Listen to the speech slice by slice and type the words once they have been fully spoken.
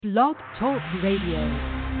Blog Talk Radio.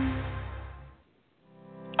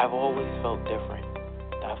 I've always felt different.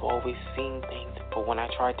 I've always seen things, but when I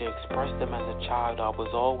tried to express them as a child, I was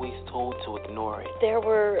always told to ignore it. There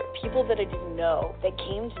were people that I didn't know that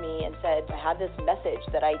came to me and said, I have this message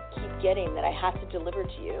that I keep getting that I have to deliver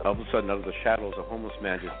to you. All of a sudden, out of the shadows, a homeless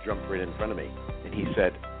man just jumped right in front of me. And he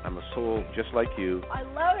said, I'm a soul just like you. I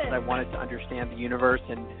love it. I wanted to understand the universe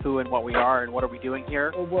and who and what we are and what are we doing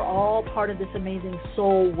here. Well, we're all part of this amazing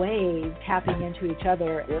soul wave tapping into each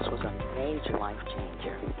other. This was a major life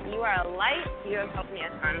changer. You are a light. You have helped me a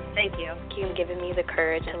ton. Thank you. You've given me the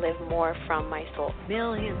courage to live more from my soul.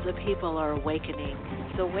 Millions of people are awakening.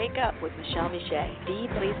 So wake up with Michelle Miche. The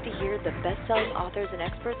place to hear the best-selling authors and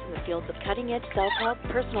experts in the fields of cutting-edge self-help,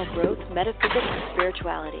 personal growth, metaphysics, and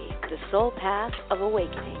spirituality. The soul path of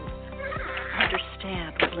awakening.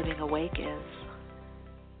 Understand what living awake is.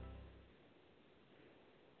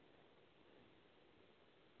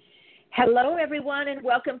 Hello, everyone, and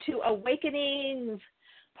welcome to Awakenings,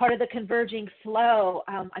 part of the Converging Flow.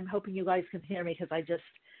 I'm hoping you guys can hear me because I just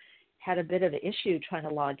had a bit of an issue trying to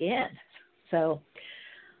log in. So,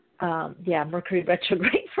 Mercury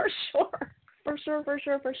retrograde for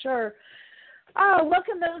sure.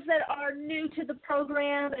 Welcome those that are new to the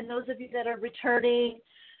program and those of you that are returning,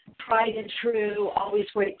 tried and true. Always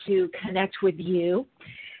great to connect with you.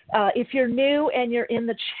 If you're new and you're in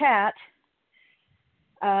the chat,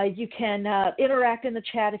 you can interact in the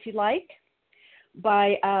chat if you like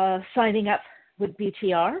by signing up with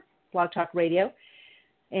BTR, Blog Talk Radio.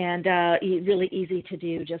 And really easy to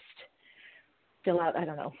do. Just fill out,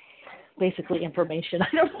 basically information. I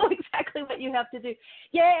don't know exactly what you have to do.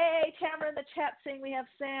 Yay! Tamara in the chat saying we have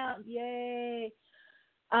sound. Yay!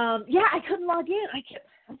 I couldn't log in. I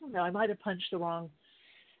don't know. I might have punched the wrong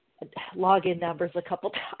login numbers a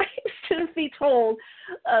couple times to be told,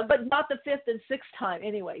 but not the fifth and sixth time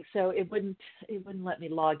anyway. So it wouldn't let me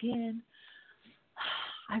log in.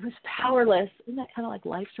 I was powerless. Isn't that kind of like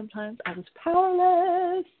life sometimes? I was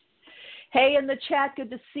powerless. Hey, in the chat,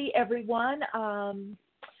 good to see everyone.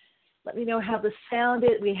 Let me know how the sound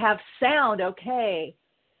is. We have sound, okay.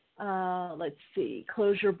 Let's see.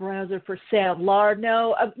 Close your browser for sound. Laura,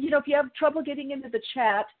 no. If you have trouble getting into the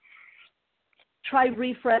chat, try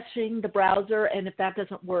refreshing the browser, and if that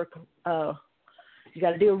doesn't work, you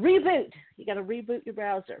got to do a reboot. You got to reboot your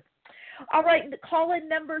browser. All right, the call-in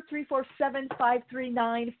number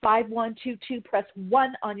 347-539-5122. Press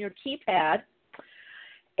 1 on your keypad,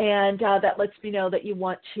 and that lets me know that you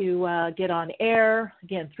want to get on air.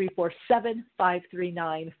 Again,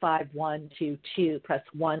 347-539-5122. Press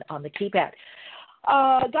 1 on the keypad.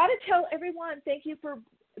 Got to tell everyone, thank you for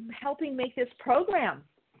helping make this program.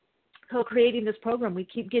 Co-creating this program. We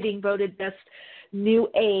keep getting voted best New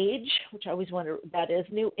Age, which I always wonder what that is,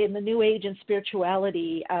 in the New Age and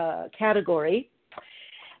Spirituality category.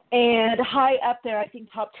 And high up there, I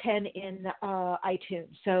think top 10 in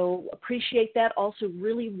iTunes. So appreciate that. Also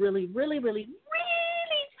really, really, really, really, really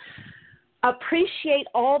appreciate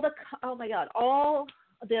all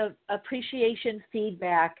the appreciation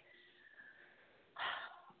feedback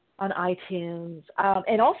on iTunes.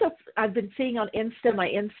 And also, I've been seeing on my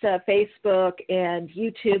Insta, Facebook, and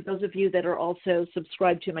YouTube, those of you that are also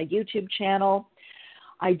subscribed to my YouTube channel,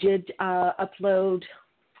 I did upload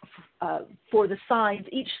for the signs.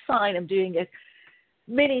 Each sign I'm doing a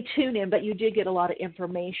mini tune-in, but you did get a lot of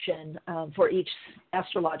information for each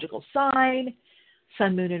astrological sign,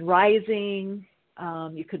 sun, moon, and rising.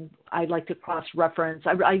 I like to cross-reference.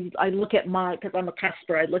 I look at because I'm a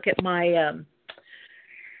Casper, I look at my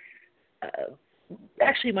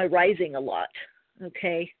actually my rising a lot,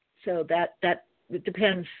 okay? So that it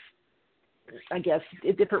depends, I guess,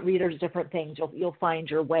 different readers, different things. You'll find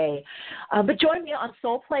your way. But join me on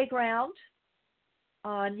Soul Playground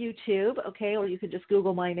on YouTube, okay? Or you can just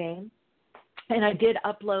Google my name. And I did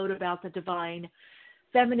upload about the divine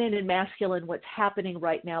feminine and masculine, what's happening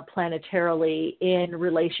right now planetarily in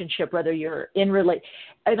relationship, whether you're in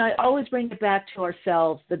and I always bring it back to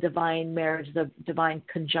ourselves, the divine marriage, the divine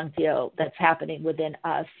conjunctio that's happening within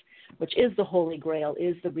us, which is the Holy Grail,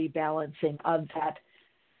 is the rebalancing of that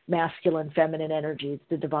masculine, feminine energies,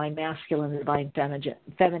 the divine masculine, the divine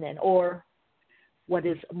feminine, or what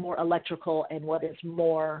is more electrical and what is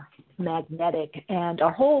more magnetic. And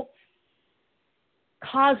our whole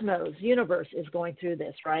cosmos, universe is going through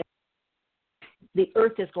this, right? The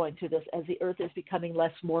earth is going through this. As the earth is becoming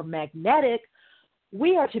more magnetic,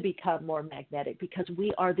 we are to become more magnetic because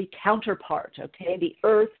we are the counterpart, okay? The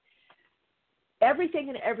earth, everything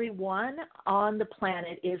and everyone on the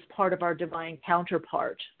planet is part of our divine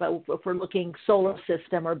counterpart. But if we're looking solar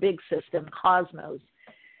system or big system, cosmos,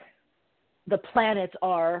 the planets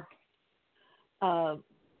are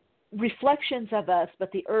reflections of us,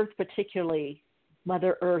 but the Earth particularly,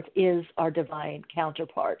 Mother Earth, is our divine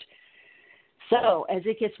counterpart. So as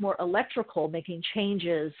it gets more electrical, making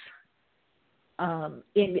changes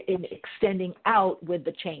in extending out with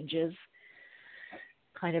the changes,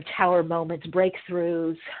 kind of tower moments,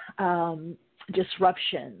 breakthroughs,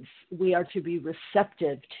 disruptions, we are to be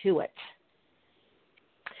receptive to it.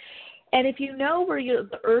 And if you know where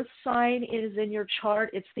the earth sign is in your chart,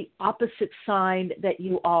 it's the opposite sign that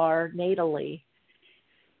you are natally.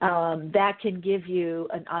 That can give you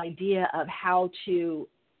an idea of how to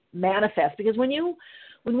manifest. Because when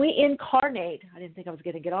we incarnate, I didn't think I was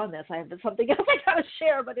going to get on this. I have something else I got to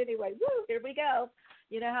share. But anyway, here we go.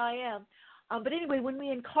 You know how I am. But anyway, when we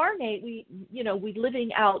incarnate, we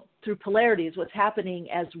living out through polarities. What's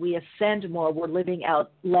happening as we ascend more, we're living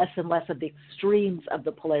out less and less of the extremes of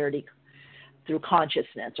the polarity through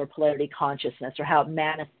consciousness, or polarity consciousness, or how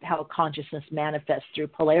consciousness manifests through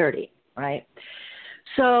polarity, right?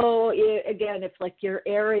 So again, if like your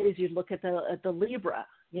Aries, you look at the Libra,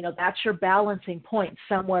 that's your balancing point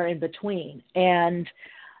somewhere in between, and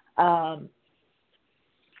and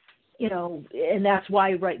that's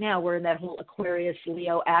why right now we're in that whole Aquarius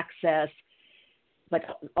Leo axis,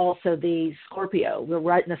 but also the Scorpio. We're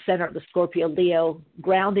right in the center of the Scorpio Leo,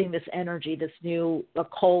 grounding this energy, this new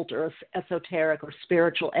occult or esoteric or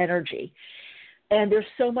spiritual energy. And there's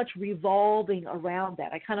so much revolving around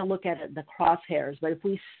that. I kind of look at it in the crosshairs, but if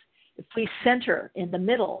we center in the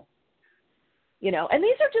middle, and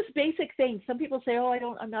these are just basic things. Some people say,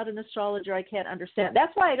 I'm not an astrologer, I can't understand.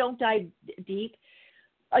 That's why I don't dive deep.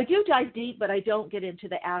 I do dive deep, but I don't get into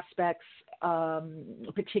the aspects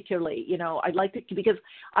particularly. I'd like to, because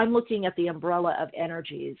I'm looking at the umbrella of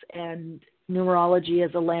energies, and numerology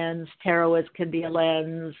is a lens, tarot can be a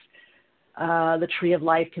lens, the tree of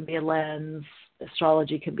life can be a lens,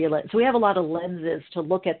 astrology can be a lens. So we have a lot of lenses to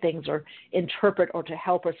look at things or interpret or to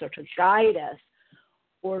help us or to guide us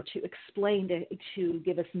or to explain, to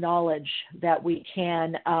give us knowledge that we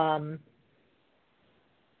can,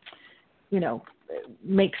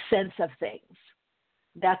 make sense of things.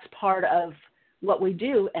 That's part of what we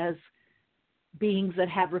do as beings that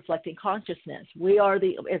have reflecting consciousness. We are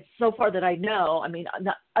it's so far that I know,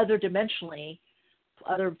 other dimensionally,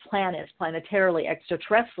 other planets, planetarily,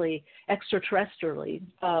 extraterrestrially,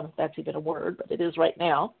 that's even a word, but it is right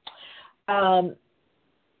now,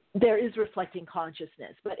 there is reflecting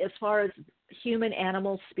consciousness. But as far as human,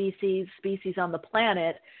 animal, species on the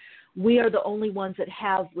planet, we are the only ones that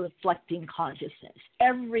have reflecting consciousness.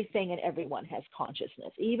 Everything and everyone has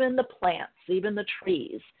consciousness, even the plants, even the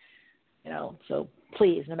trees. So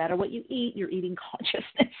please, no matter what you eat, you're eating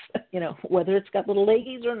consciousness, whether it's got little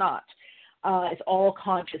leggies or not. It's all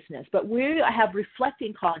consciousness. But we have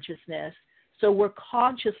reflecting consciousness, so we're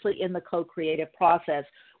consciously in the co-creative process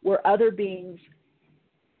where other beings,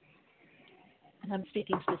 and I'm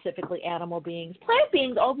speaking specifically animal beings, plant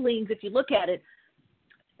beings, all beings, if you look at it,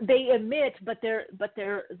 they emit, but their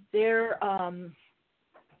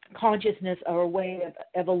consciousness or a way of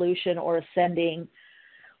evolution or ascending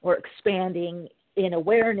or expanding in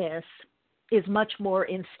awareness is much more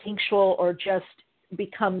instinctual or just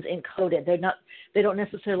becomes encoded. They don't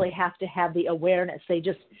necessarily have to have the awareness.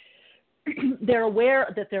 They're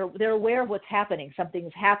aware that they're aware of what's happening.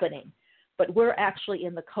 Something's happening, but we're actually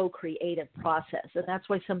in the co-creative process, and that's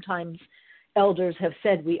why sometimes elders have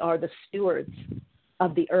said we are the stewards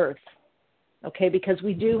of the earth, okay, because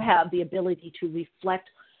we do have the ability to reflect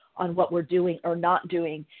on what we're doing or not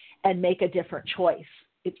doing and make a different choice.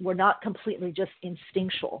 We're not completely just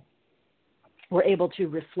instinctual. We're able to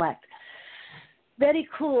reflect. Very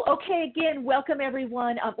cool. Okay, again, welcome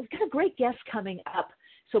everyone. We've got a great guest coming up,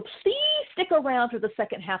 so please stick around for the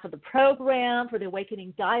second half of the program for the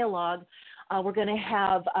Awakening Dialogue. We're going to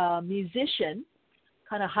have a musician,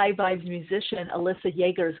 kind of high vibes musician, Alyssa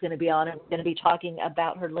Yeager is going to be on, and we're going to be talking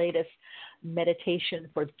about her latest meditation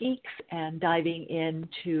for Geeks and diving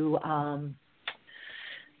into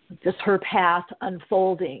just her path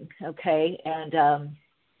unfolding, okay? And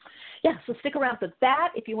so stick around for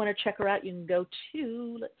that. If you want to check her out, you can go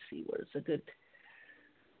to, let's see, where's a good,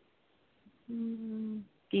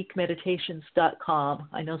 geekmeditations.com.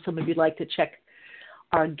 I know some of you like to check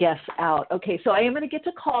our guests out. Okay, so I am going to get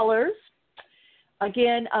to callers.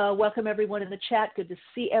 Again, welcome everyone in the chat. Good to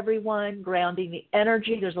see everyone. Grounding the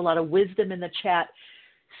energy. There's a lot of wisdom in the chat.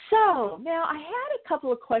 So now I had a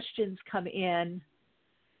couple of questions come in.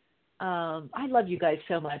 I love you guys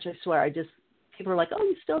so much. I swear. People are like, oh,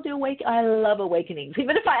 you still do awaken? I love awakenings.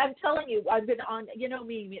 Even if I'm telling you, I've been on,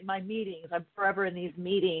 me, in my meetings. I'm forever in these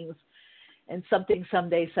meetings and something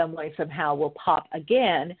someday, some way, somehow will pop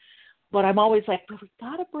again. But I'm always like, we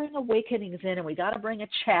got to bring awakenings in, and we got to bring a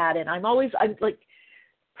chat. And I'm like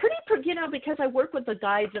pretty, because I work with the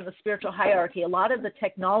guides in the spiritual hierarchy, a lot of the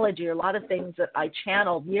technology, or a lot of things that I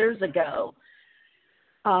channeled years ago,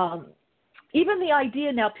 even the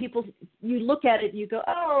idea now, people, you look at it and you go,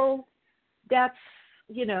 oh, that's,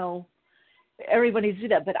 everybody needs to do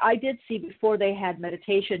that. But I did see before they had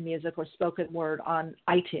meditation music or spoken word on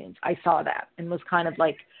iTunes, I saw that and was kind of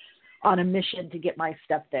like on a mission to get my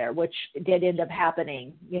stuff there, which did end up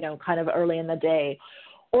happening, kind of early in the day.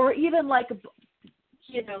 Or even like,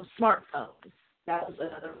 smartphones. That was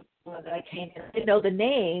another one that I came in. I didn't know the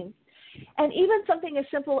name. And even something as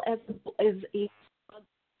simple as a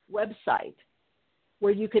website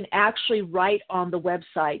where you can actually write on the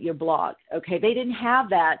website your blog. Okay, they didn't have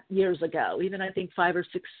that years ago, even I think 5 or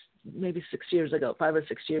 6 years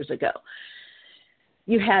ago.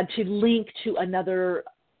 You had to link to another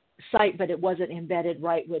site, but it wasn't embedded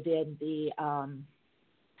right within the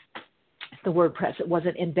WordPress. It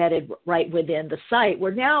wasn't embedded right within the site,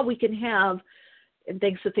 where now we can have, and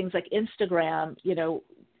thanks to things like Instagram,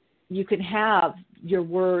 you can have your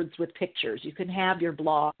words with pictures. You can have your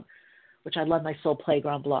blog, which I love, my Soul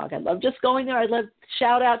Playground blog. I love just going there. I love,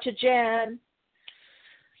 shout out to Jen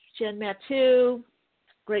Matu,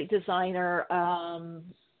 great designer.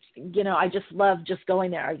 I just love just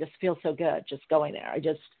going there. I just feel so good just going there.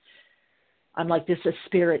 I'm like, this is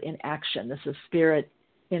spirit in action. This is spirit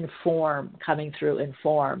in form, coming through in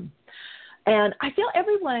form. And I feel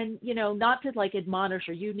everyone, not to like admonish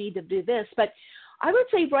or you need to do this, but I would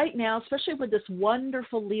say right now, especially with this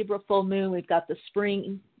wonderful Libra full moon, we've got the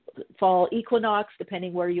spring, fall equinox,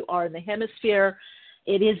 depending where you are in the hemisphere.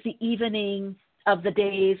 It is the evening of the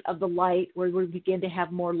days of the light, where we begin to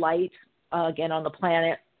have more light again on the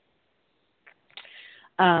planet.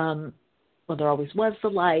 Well, there always was the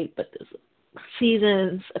light, but there's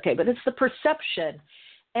seasons. Okay, but it's the perception,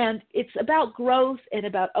 and it's about growth and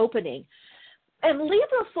about opening. And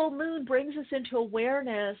Libra full moon brings us into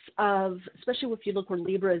awareness of, especially if you look where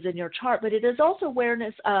Libra is in your chart, but it is also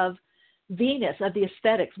awareness of Venus, of the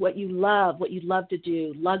aesthetics, what you love to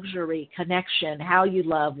do, luxury, connection, how you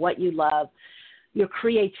love, what you love, your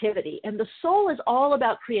creativity. And the soul is all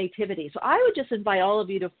about creativity. So I would just invite all of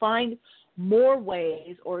you to find more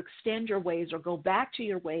ways, or extend your ways, or go back to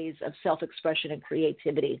your ways of self-expression and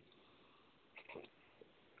creativity,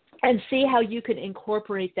 and see how you can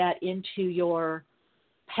incorporate that into your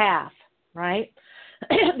path, right?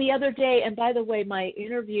 The other day, and by the way, my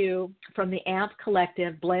interview from the AMP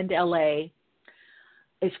Collective, Blend LA,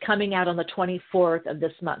 is coming out on the 24th of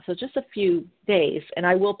this month, so just a few days, and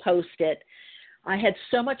I will post it. I had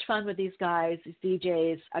so much fun with these guys, these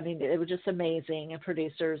DJs. I mean, they were just amazing, and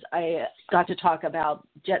producers. I got to talk about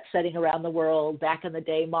jet setting around the world, back in the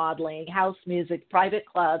day, modeling, house music, private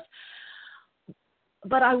clubs.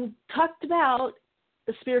 But I talked about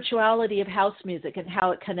the spirituality of house music and how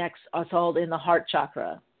it connects us all in the heart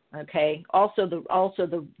chakra. Okay, also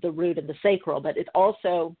the root and the sacral, but it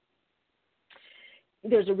also,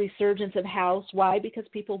 there's a resurgence of house. Why? Because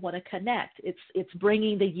people want to connect. It's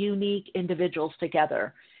bringing the unique individuals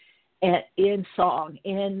together, and in song,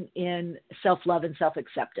 in self-love and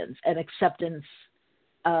self-acceptance, and acceptance,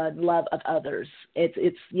 love of others.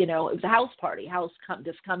 It's a house party,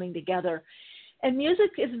 just coming together. And music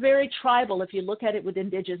is very tribal. If you look at it with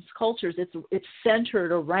indigenous cultures, it's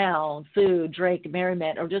centered around food, drink,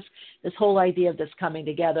 merriment, or just this whole idea of this coming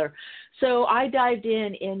together. So I dived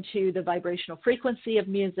into the vibrational frequency of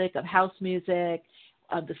music, of house music,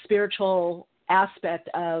 of the spiritual aspect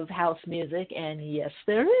of house music, and yes,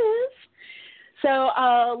 there is. So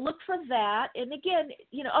look for that. And again,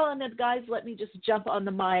 and then guys, let me just jump on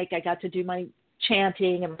the mic. I got to do my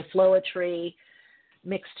chanting and my flowetry,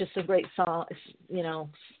 mixed to some great songs,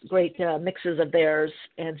 great mixes of theirs.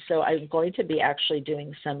 And so I'm going to be actually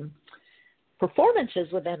doing some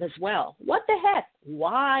performances with them as well. What the heck?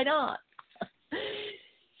 Why not?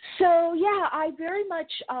 So, yeah, I very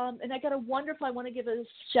much, and I want to give a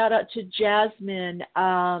shout out to Jasmine,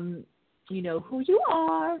 who you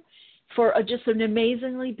are, for just an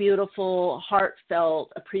amazingly beautiful,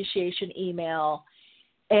 heartfelt appreciation email.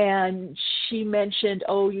 And she mentioned,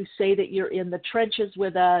 you say that you're in the trenches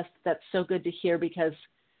with us. That's so good to hear, because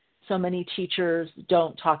so many teachers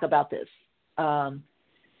don't talk about this.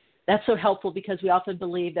 That's so helpful, because we often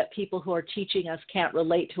believe that people who are teaching us can't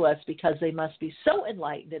relate to us because they must be so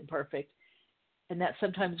enlightened and perfect. And that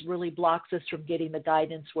sometimes really blocks us from getting the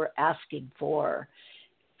guidance we're asking for.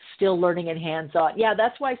 Still learning and hands-on. Yeah,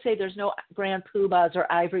 that's why I say there's no grand poobahs or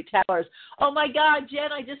ivory towers. Oh, my God,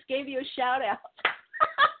 Jen, I just gave you a shout-out.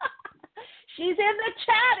 She's in the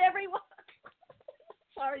chat, everyone.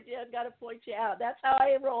 Sorry, Jen, got to point you out. That's how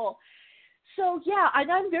I roll. So, yeah,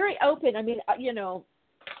 and I'm very open. I mean,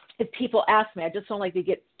 if people ask me, I just don't like to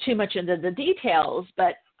get too much into the details,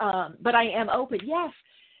 but I am open, yes.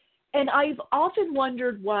 And I've often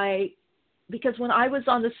wondered why, because when I was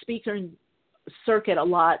on the speaker circuit a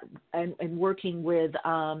lot and working with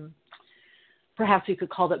perhaps you could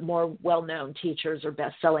call it more well-known teachers or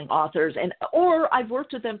best-selling authors, or I've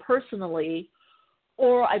worked with them personally,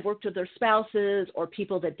 or I've worked with their spouses or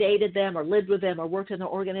people that dated them or lived with them or worked in their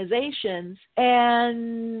organizations.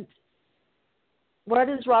 And what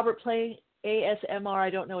is Robert playing? ASMR, I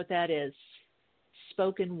don't know what that is.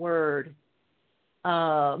 Spoken word.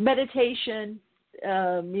 Meditation,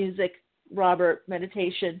 music, Robert,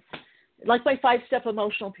 meditation. Like my 5-step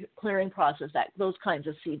emotional clearing process, those kinds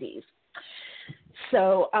of CDs.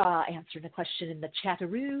 So answering a question in the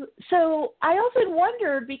chat-a-roo. So I often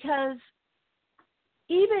wondered because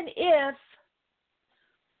even if,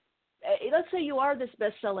 let's say you are this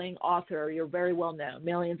best-selling author, you're very well-known,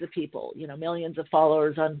 millions of people, millions of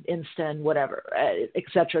followers on Insta and whatever, et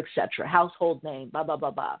cetera, household name, blah, blah,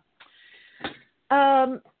 blah, blah.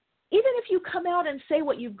 Even if you come out and say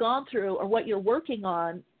what you've gone through or what you're working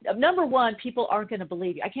on, number one, people aren't going to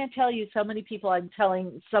believe you. I can't tell you so many people I'm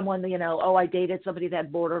telling someone, I dated somebody that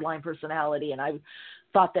had borderline personality and I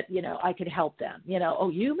thought that, I could help them. Oh,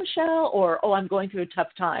 you, Michelle? Or, oh, I'm going through a tough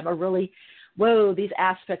time. Or really, whoa, these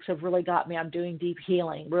aspects have really got me. I'm doing deep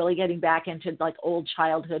healing, really getting back into like old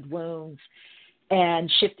childhood wounds and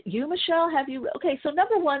shift. You, Michelle, have you? Okay, so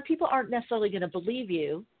number one, people aren't necessarily going to believe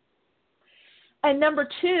you. And number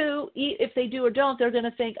two, if they do or don't, they're going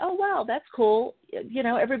to think, oh, wow, that's cool.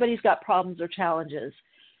 Everybody's got problems or challenges.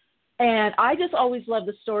 And I just always love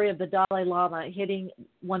the story of the Dalai Lama hitting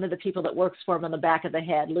one of the people that works for him on the back of the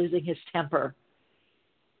head, losing his temper,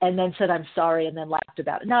 and then said, I'm sorry, and then laughed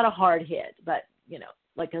about it. Not a hard hit, but,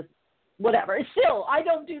 like a whatever. Still, I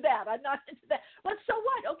don't do that. I'm not into that. But so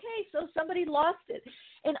what? Okay, so somebody lost it.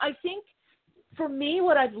 And I think for me,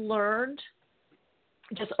 what I've learned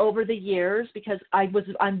just over the years, because I've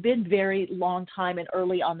been very long time and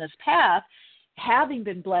early on this path, having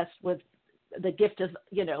been blessed with the gift of,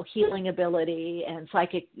 healing ability and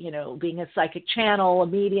psychic, being a psychic channel, a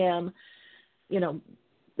medium,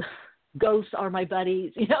 ghosts are my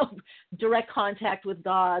buddies, direct contact with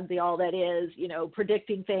God, all that is,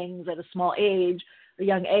 predicting things at a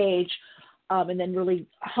young age, and then really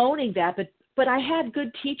honing that. But I had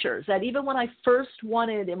good teachers that even when I first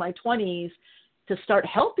wanted in my 20s to start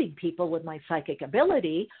helping people with my psychic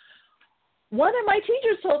ability, one of my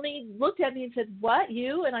teachers looked at me and said, what,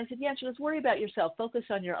 you? And I said, yeah. She goes, worry about yourself. Focus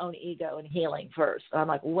on your own ego and healing first. And I'm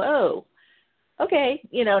like, whoa, okay.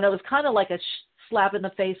 And it was kind of like a slap in the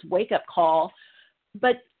face wake-up call.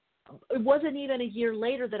 But it wasn't even a year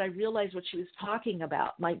later that I realized what she was talking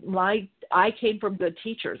about. I came from good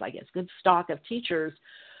teachers, I guess, good stock of teachers.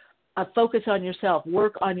 Focus on yourself,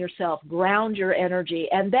 work on yourself, ground your energy.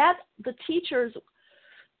 And that the teachers,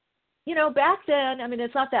 back then, I mean,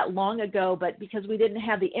 it's not that long ago, but because we didn't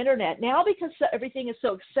have the internet. Now, because everything is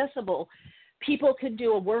so accessible, people can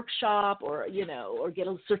do a workshop or get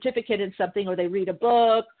a certificate in something, or they read a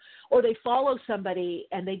book, or they follow somebody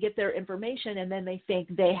and they get their information and then they think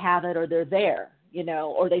they have it or they're there,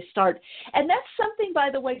 or they start. And that's something, by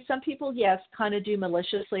the way, some people, yes, kind of do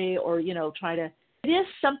maliciously or, try to. It is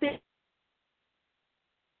something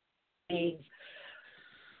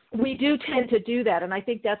we do tend to do that, and I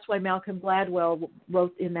think that's why Malcolm Gladwell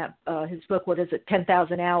wrote in that his book,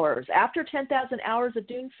 10,000 Hours. After 10,000 hours of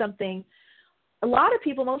doing something, a lot of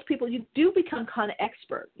people, most people, you do become kind of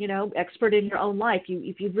expert, expert in your own life.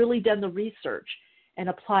 If you've really done the research and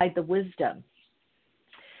applied the wisdom.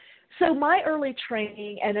 So my early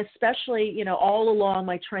training, and especially, all along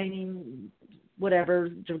my training, whatever,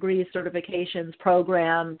 degrees, certifications,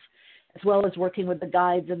 programs, as well as working with the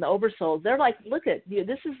guides and the oversouls, they're like, look at you,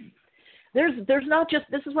 there's not just,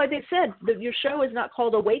 this is why they said that your show is not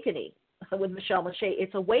called Awakening with Michelle Mache,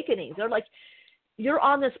 it's Awakening. They're like, you're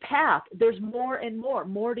on this path, there's more and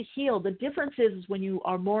more to heal. The difference is when you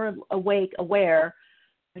are more awake, aware,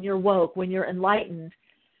 when you're woke, when you're enlightened,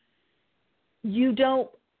 you don't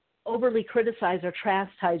overly criticize or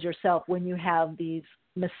chastise yourself when you have these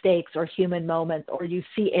mistakes or human moments, or you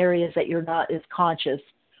see areas that you're not as conscious,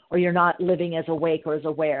 or you're not living as awake or as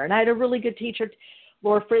aware. And I had a really good teacher,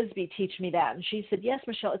 Laura Frisbee, teach me that. And she said, yes,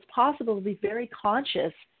 Michelle, it's possible to be very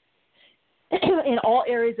conscious in all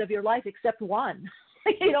areas of your life except one,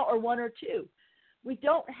 or one or two. We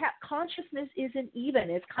don't have, consciousness isn't even.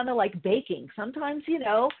 It's kind of like baking. Sometimes,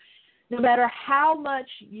 no matter how much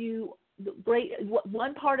you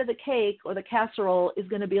one part of the cake or the casserole is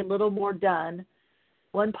going to be a little more done,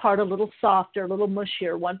 one part a little softer, a little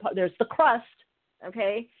mushier, one part, there's the crust,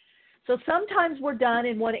 okay? So sometimes we're done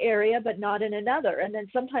in one area but not in another, and then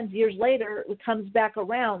sometimes years later it comes back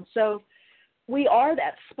around. So we are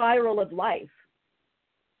that spiral of life.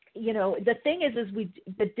 You know, the thing is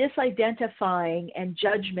the disidentifying and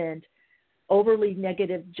judgment, overly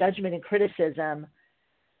negative judgment and criticism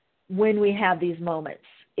when we have these moments.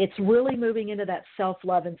 It's really moving into that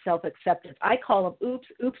self-love and self-acceptance. I call them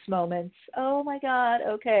oops moments. Oh, my God,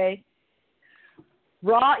 okay.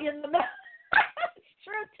 Raw in the middle. It's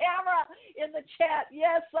true, Tamara, in the chat.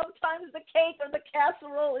 Yes, sometimes the cake or the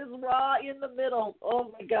casserole is raw in the middle.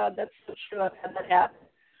 Oh, my God, that's so true. I've had that happen.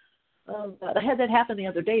 Oh, God. I had that happen the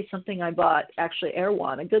other day, something I bought, actually,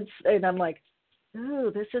 Erewhon, and I'm like,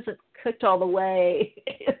 ooh, this isn't cooked all the way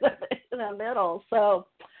in the middle. So,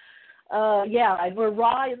 yeah, and we're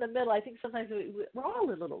raw in the middle. I think sometimes we're all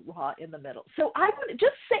a little raw in the middle. So I would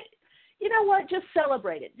just say, you know what, just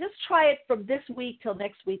celebrate it. Just try it from this week till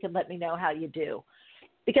next week and let me know how you do.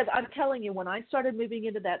 Because I'm telling you, when I started moving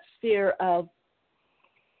into that sphere of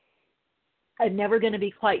I'm never going to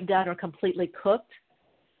be quite done or completely cooked,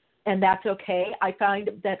 and that's okay, I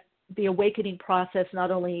find that the awakening process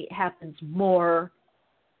not only happens more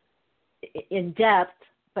in depth,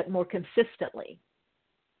 but more consistently.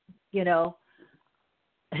 You know,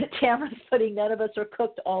 Tamara's putting none of us are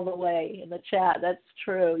cooked all the way in the chat. That's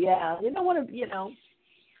true. Yeah. You know what? You know,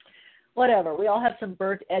 whatever. We all have some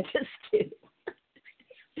burnt edges too.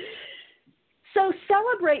 So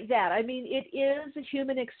celebrate that. I mean, it is a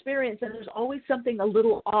human experience, and there's always something a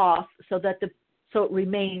little off, so it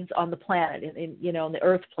remains on the planet, in the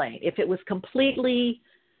Earth plane. If it was completely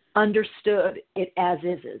understood, it as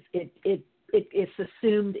is. It's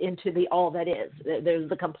assumed into the all that is. There's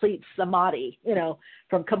the complete samadhi,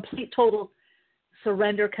 from complete total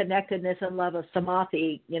surrender, connectedness, and love of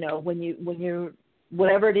samadhi. When you're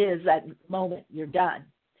whatever it is, that moment you're done.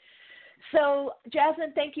 So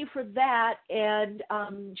Jasmine, thank you for that. And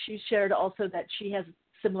she shared also that she has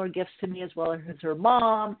similar gifts to me as well as her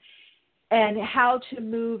mom, and how to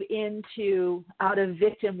move out of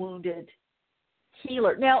victim wounded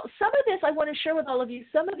healer. Now, some of this I want to share with all of you.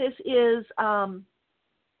 Some of this is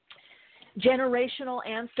generational,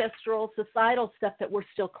 ancestral, societal stuff that we're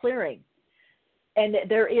still clearing. And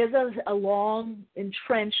there is a long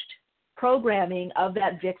entrenched programming of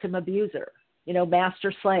that victim abuser,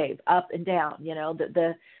 master slave, up and down,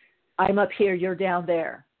 the I'm up here, you're down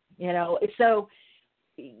there, So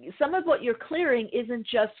some of what you're clearing isn't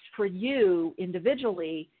just for you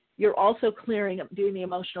individually. You're also doing the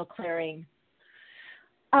emotional clearing.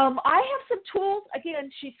 I have some tools. Again,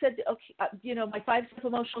 she said, okay, my 5-step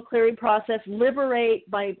emotional clearing process, liberate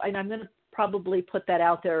and I'm going to probably put that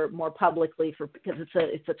out there more publicly because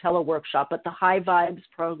it's a teleworkshop, but the High Vibes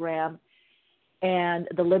program and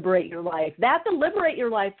the Liberate Your Life. The Liberate Your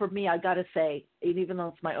Life for me, I got to say, even though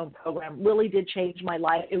it's my own program, really did change my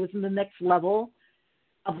life. It was in the next level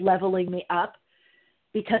of leveling me up,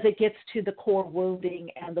 because it gets to the core wounding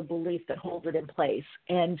and the belief that holds it in place.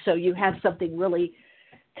 And so you have something really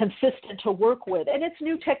consistent to work with. And it's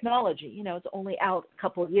new technology, it's only out a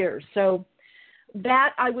couple of years. So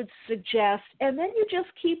that I would suggest. And then you just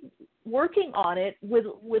keep working on it with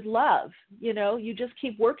love, you just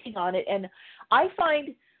keep working on it. And I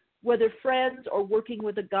find, whether friends or working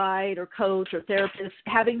with a guide or coach or therapist,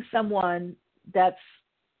 having someone that's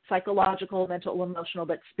psychological, mental, emotional,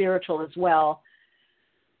 but spiritual as well,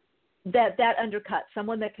 that undercuts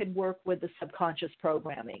someone that can work with the subconscious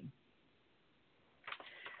programming.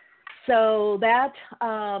 So that,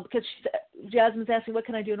 because Jasmine's asking, what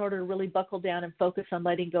can I do in order to really buckle down and focus on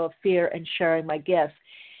letting go of fear and sharing my gifts?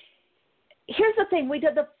 Here's the thing. We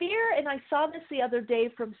did the fear, and I saw this the other day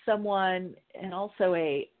from someone, and also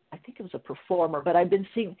I think it was a performer, but I've been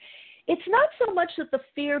seeing, it's not so much that the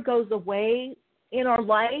fear goes away in our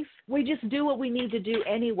life. We just do what we need to do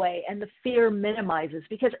anyway, and the fear minimizes,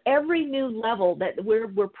 because every new level that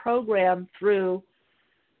we're programmed through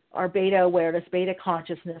our beta awareness, beta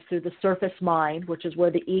consciousness, through the surface mind, which is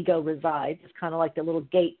where the ego resides. It's kind of like the little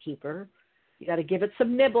gatekeeper. You got to give it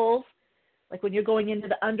some nibbles. Like when you're going into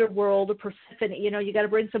the underworld or Persephone, you got to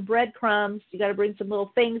bring some breadcrumbs. You got to bring some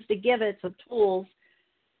little things to give it, some tools,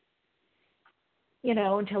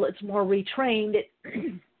 until it's more retrained.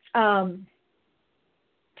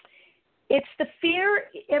 It's the fear.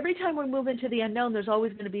 Every time we move into the unknown, there's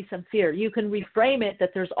always going to be some fear. You can reframe it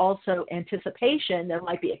that there's also anticipation. There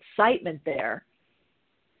might be excitement there.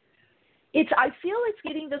 I feel it's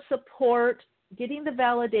getting the support, getting the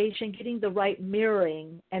validation, getting the right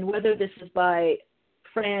mirroring, and whether this is by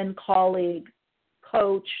friend, colleague,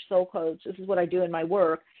 coach, soul coach, this is what I do in my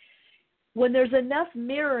work, when there's enough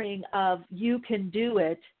mirroring of you can do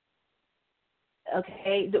it,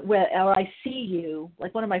 okay, or I see you,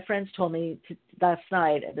 like one of my friends told me last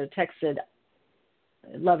night, they texted,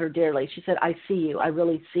 I love her dearly. She said, I see you. I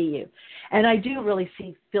really see you. And I do really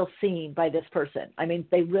feel seen by this person. I mean,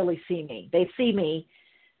 they really see me. They see me,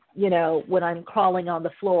 you know, when I'm crawling on the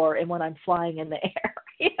floor and when I'm flying in the air.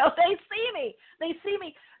 You know, they see me. They see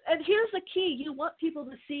me. And here's the key. You want people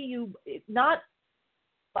to see you not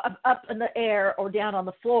up in the air or down on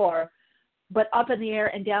the floor, but up in the air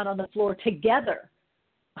and down on the floor together.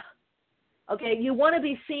 Okay, you want to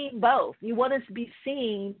be seen both. You want to be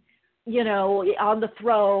seen, you know, on the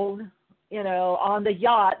throne, you know, on the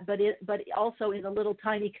yacht, but also in a little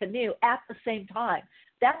tiny canoe at the same time.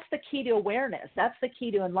 That's the key to awareness. That's the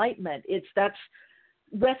key to enlightenment. That's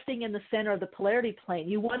resting in the center of the polarity plane.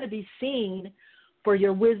 You want to be seen for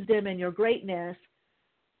your wisdom and your greatness,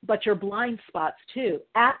 but your blind spots too,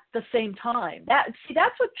 at the same time. That's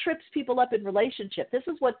what trips people up in relationship. This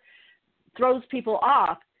is what throws people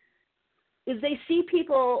off, is they see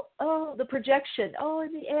people, oh, the projection, oh,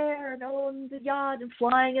 in the air, and oh, in the yacht, and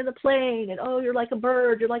flying in the plane, and oh, you're like a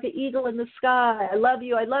bird, you're like an eagle in the sky, I love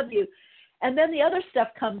you, I love you. And then the other stuff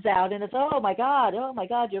comes out, and it's, oh my God,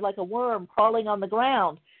 you're like a worm crawling on the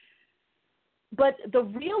ground. But the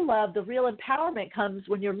real love, the real empowerment comes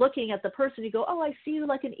when you're looking at the person. You go, oh, I see you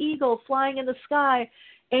like an eagle flying in the sky,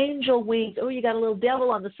 angel wings. Oh, you got a little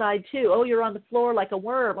devil on the side too. Oh, you're on the floor like a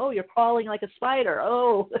worm. Oh, you're crawling like a spider.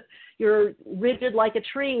 Oh, you're rigid like a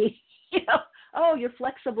tree. You know, oh, you're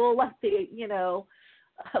flexible like the, you know,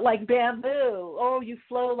 like bamboo. Oh, you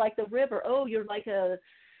flow like the river. Oh, you're like a,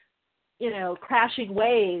 you know, crashing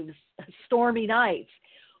waves, stormy nights.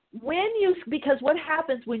 Because what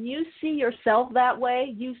happens when you see yourself that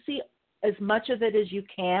way, you see as much of it as you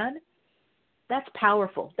can. That's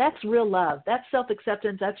powerful. That's real love. That's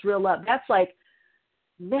self-acceptance. That's real love. That's like,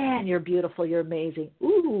 man, you're beautiful. You're amazing.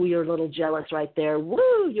 Ooh, you're a little jealous right there.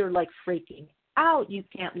 Woo, you're like freaking out. You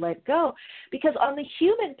can't let go. Because on the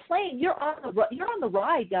human plane, you're on the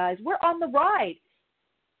ride, guys. We're on the ride.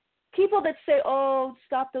 People that say, oh,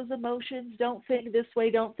 stop those emotions. Don't think this way.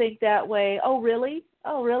 Don't think that way. Oh, really?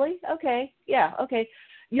 Oh, really? Okay. Yeah, okay.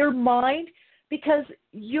 Your mind, because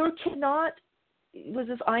you cannot, was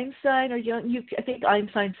this Einstein or Jung? I think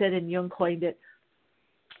Einstein said and Jung coined it,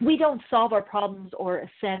 we don't solve our problems or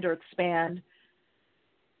ascend or expand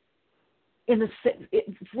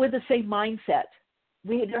with the same mindset.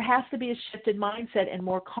 There has to be a shift in mindset and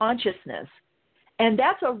more consciousness. And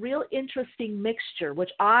that's a real interesting mixture,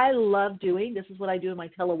 which I love doing. This is what I do in my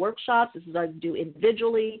teleworkshops. This is what I do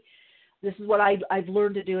individually. This is what I've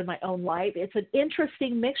learned to do in my own life. It's an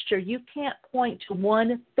interesting mixture. You can't point to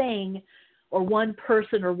one thing or one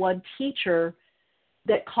person or one teacher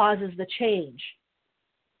that causes the change.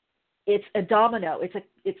 It's a domino.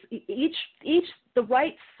 It's each the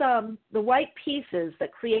right sum, the right pieces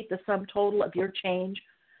that create the sum total of your change,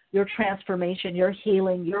 your transformation, your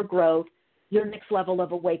healing, your growth, your next level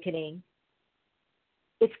of awakening.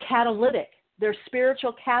 It's catalytic. There's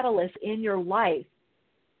spiritual catalysts in your life.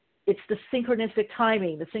 It's the synchronistic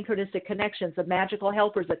timing, the synchronistic connections, the magical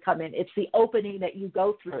helpers that come in. It's the opening that you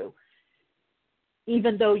go through,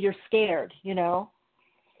 even though you're scared, you know.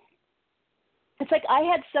 It's like I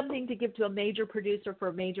had something to give to a major producer for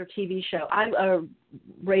a major TV show, a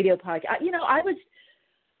radio podcast. You know,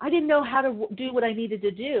 I didn't know how to do what I needed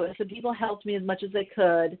to do, and so people helped me as much as they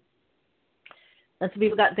could. And some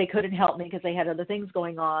people they couldn't help me because they had other things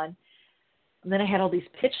going on. And then I had all these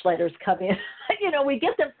pitch letters come in. You know, we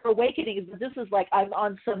get them for awakenings, but this is like I'm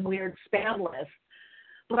on some weird spam list.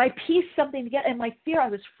 But I pieced something together, and my fear, I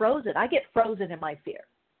was frozen. I get frozen in my fear.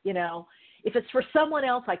 You know, if it's for someone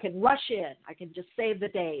else, I can rush in. I can just save the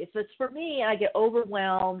day. If it's for me, I get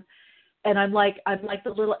overwhelmed, and I'm like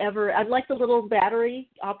the little battery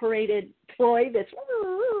operated toy that's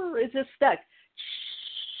it's just stuck.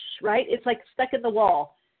 Right? It's like stuck in the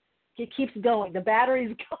wall. It keeps going. The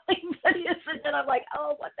battery's going. And then I'm like,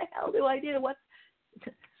 oh, what the hell do I do? What?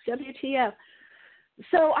 WTF?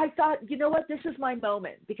 So I thought, you know what? This is my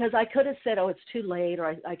moment, because I could have said, oh, it's too late,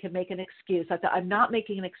 or I can make an excuse. I thought, I'm not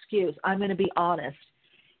making an excuse. I'm going to be honest.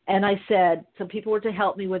 And I said, some people were to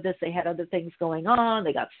help me with this. They had other things going on.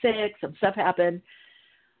 They got sick. Some stuff happened.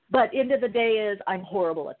 But end of the day is I'm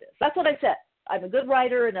horrible at this. That's what I said. I'm a good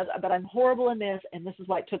writer, but I'm horrible in this, and this is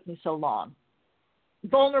why it took me so long.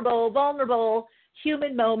 Vulnerable,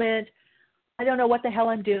 human moment. I don't know what the hell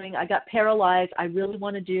I'm doing. I got paralyzed. I really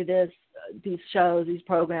want to do this, these shows, these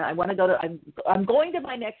programs. I want to go to. I'm going to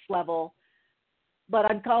my next level, but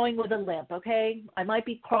I'm going with a limp, okay? I might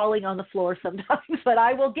be crawling on the floor sometimes, but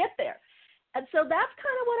I will get there. And so that's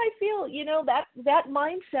kind of what I feel, you know, that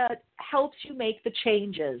mindset helps you make the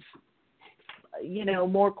changes, you know,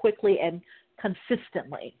 more quickly and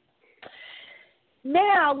consistently.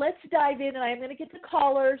 Now, let's dive in, and I'm going to get to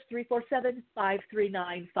callers,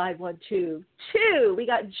 347-539-5122. We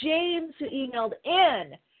got James who emailed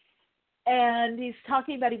in, and he's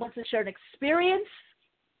talking about he wants to share an experience,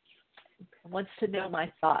 wants to know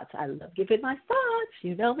my thoughts. I love giving my thoughts.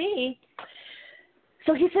 You know me.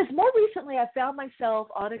 So he says, more recently, I found myself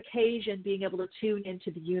on occasion being able to tune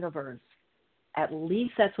into the universe. At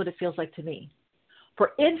least that's what it feels like to me.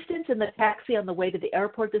 For instance, in the taxi on the way to the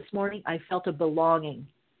airport this morning, I felt a belonging,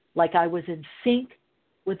 like I was in sync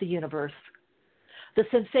with the universe. The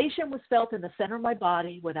sensation was felt in the center of my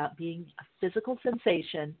body without being a physical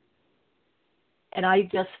sensation, and I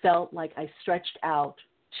just felt like I stretched out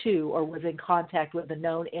to or was in contact with the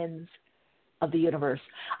known ends of the universe.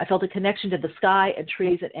 I felt a connection to the sky and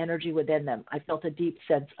trees and energy within them. I felt a deep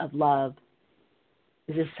sense of love.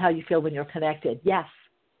 Is this how you feel when you're connected? Yes,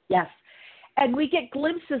 yes. And we get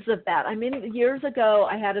glimpses of that. I mean, years ago,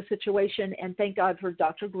 I had a situation, and thank God for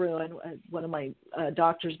Dr. Gruen, one of my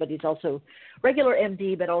doctors, but he's also regular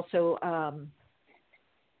MD, but also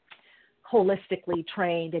holistically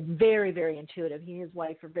trained and very, very intuitive. He and his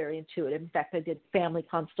wife are very intuitive. In fact, I did family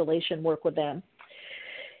constellation work with them.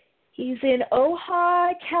 He's in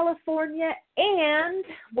Ojai, California, and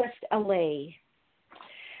West LA.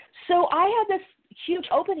 So I had this huge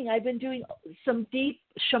opening. I've been doing some deep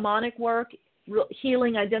shamanic work,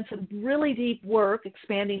 healing. I've done some really deep work,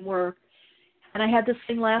 expanding work. And I had this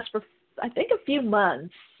thing last for, I think, a few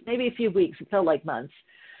months, maybe a few weeks. It felt like months,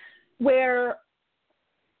 where,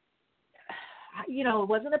 you know, it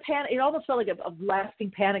wasn't a panic. It almost felt like a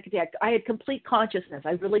lasting panic attack. I had complete consciousness.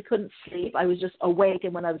 I really couldn't sleep. I was just awake.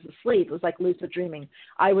 And when I was asleep, it was like lucid dreaming.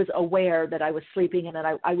 I was aware that I was sleeping, and then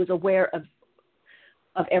I was aware of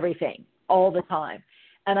everything all the time.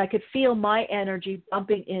 And I could feel my energy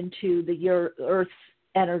bumping into the Earth's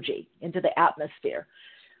energy, into the atmosphere.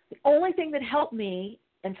 The only thing that helped me,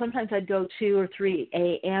 and sometimes I'd go 2 or 3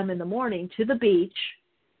 a.m. in the morning to the beach,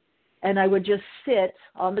 and I would just sit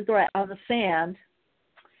on the sand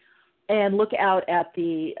and look out at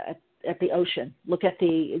the ocean. Look at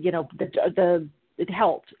it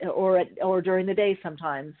helped. Or during the day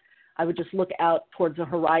sometimes I would just look out towards the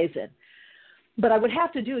horizon. But I would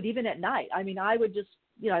have to do it even at night. I mean, I would just,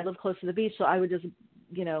 you know, I live close to the beach, so I would just,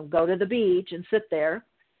 you know, go to the beach and sit there.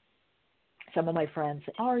 Some of my friends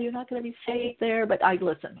say, "Oh, you're not going to be safe there," but I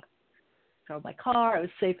listened. Drove my car. I was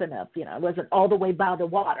safe enough. You know, I wasn't all the way by the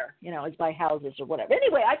water. You know, I was by houses or whatever.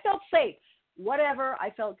 Anyway, I felt safe. Whatever, I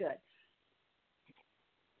felt good.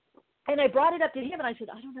 And I brought it up to him, and I said,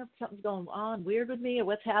 "I don't know if something's going on weird with me or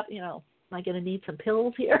what's happening. You know, am I going to need some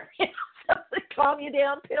pills here? You know, something to calm you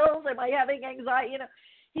down, pills? Am I having anxiety? You know?"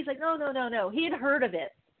 He's like, no. He had heard of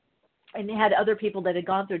it, and he had other people that had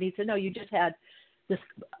gone through it. And he said, "No, you just had this,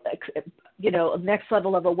 you know, next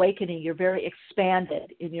level of awakening. You're very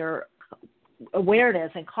expanded in your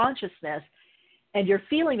awareness and consciousness, and you're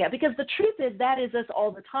feeling that." Because the truth is that is us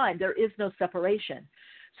all the time. There is no separation.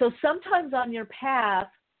 So sometimes on your path,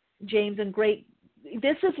 James, and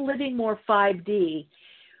this is living more 5D,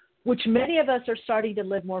 which many of us are starting to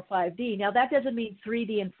live more 5D. Now, that doesn't mean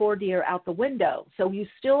 3D and 4D are out the window. So you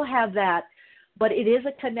still have that, but it is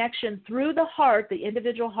a connection through the heart, the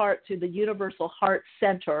individual heart, to the universal heart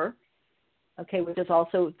center, okay, which is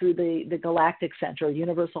also through the galactic center,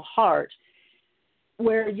 universal heart,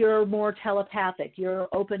 where you're more telepathic. You're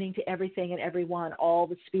opening to everything and everyone, all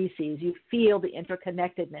the species. You feel the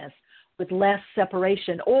interconnectedness with less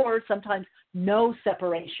separation, or sometimes no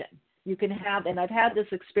separation. You can have, and I've had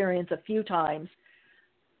this experience a few times,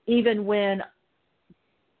 even when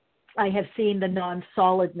I have seen the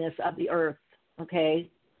non-solidness of the earth, okay,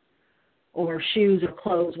 or shoes or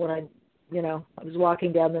clothes when I was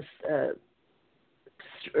walking down this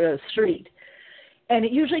street. And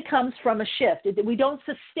it usually comes from a shift. We don't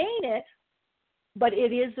sustain it, but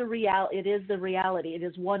it is the reality. It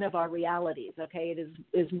is one of our realities, okay? It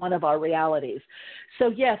is one of our realities. So,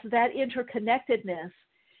 yes, that interconnectedness.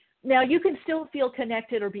 Now, you can still feel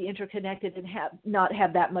connected or be interconnected and not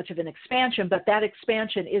have that much of an expansion, but that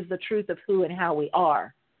expansion is the truth of who and how we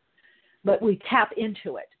are. But we tap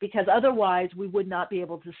into it, because otherwise we would not be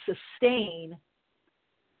able to sustain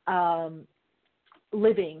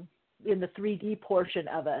living in the 3D portion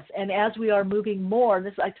of us. And as we are moving more,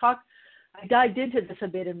 and I dived into this a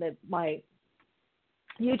bit in my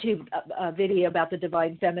YouTube video about the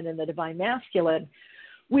divine feminine, the divine masculine,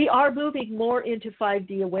 we are moving more into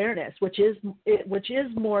 5D awareness, which is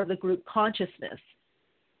more of the group consciousness,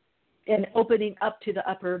 and opening up to the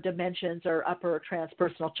upper dimensions or upper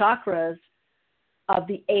transpersonal chakras of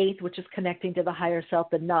the 8th, which is connecting to the higher self,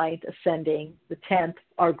 the 9th, ascending, the 10th,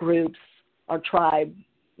 our groups, our tribe,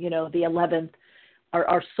 the 11th,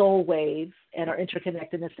 our soul wave and our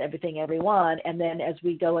interconnectedness to everything, everyone. And then as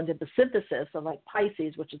we go into the synthesis of like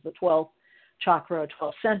Pisces, which is the 12th chakra,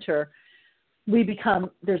 12th center,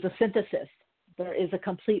 there's a synthesis. There is a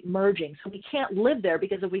complete merging. So we can't live there,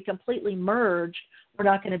 because if we completely merge, we're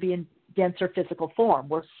not going to be in denser physical form.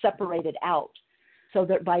 We're separated out. So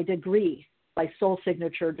that by degree, by soul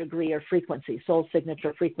signature, degree, or frequency, soul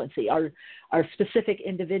signature, frequency, our specific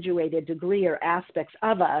individuated degree or aspects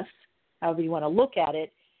of us, however you want to look at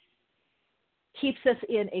it, keeps us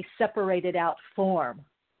in a separated out form.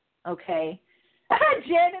 Okay?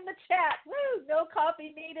 Jen in the chat. Woo! No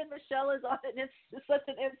coffee needed. Michelle is on it. It's such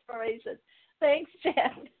an inspiration. Thanks,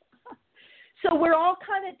 Jen. So we're all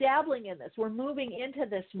kind of dabbling in this. We're moving into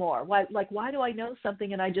this more. Why do I know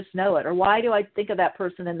something and I just know it? Or why do I think of that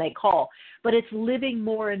person and they call? But it's living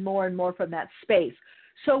more and more and more from that space.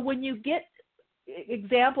 So when you get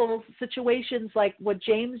examples, situations like what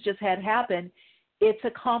James just had happen, it's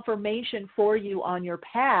a confirmation for you on your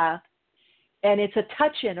path, and it's a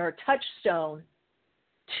touch-in or a touchstone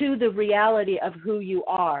to the reality of who you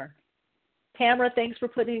are. Tamara, thanks for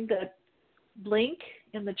putting the link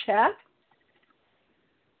in the chat.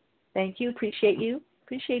 Thank you. Appreciate you.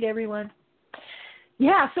 Appreciate everyone.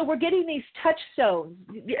 Yeah, so we're getting these touchstones,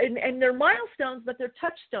 and they're milestones, but they're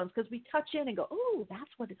touchstones because we touch in and go,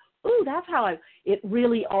 that's how it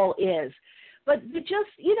really all is. But just,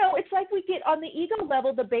 it's like we get on the ego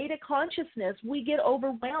level, the beta consciousness, we get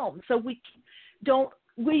overwhelmed. So we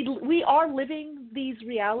are living these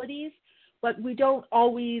realities, but we don't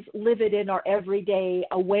always live it in our everyday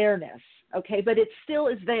awareness, okay? But it still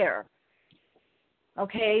is there,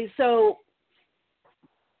 okay? So,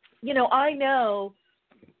 I know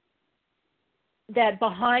that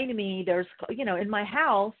behind me there's, in my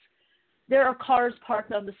house, there are cars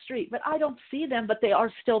parked on the street, but I don't see them, but they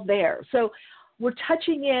are still there. So we're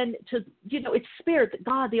touching in to, it's spirit,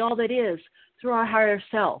 God, the all that is, through our higher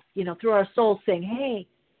self, through our soul saying, hey,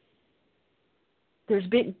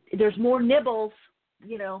 there's more nibbles,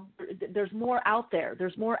 there's more out there.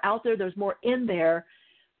 There's more out there. There's more in there.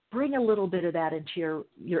 Bring a little bit of that into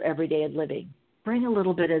your everyday living. Bring a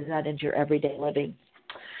little bit of that into your everyday living.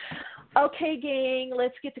 Okay, gang,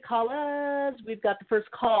 let's get to callers. We've got the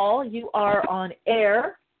first call. You are on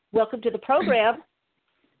air. Welcome to the program.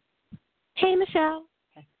 Hey, Michelle.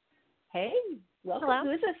 Hey, welcome. Hello.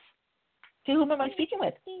 Who is this? To whom am I speaking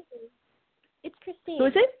with? It's Christine. Who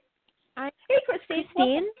is it? Hey,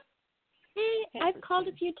 Christine. Hey, I've called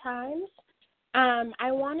a few times.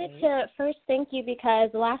 I wanted to first thank you because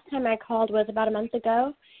the last time I called was about a month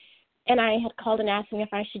ago, and I had called and asked me if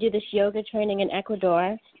I should do this yoga training in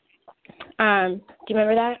Ecuador. Do you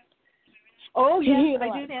remember that? Oh, yes,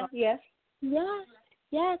 I do now. Yes.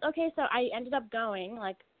 Yes. Okay, so I ended up going,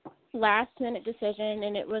 last-minute decision,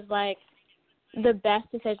 and it was, the best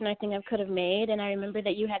decision I think I could have made. And I remember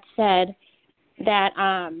that you had said that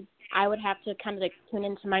I would have to kind of, tune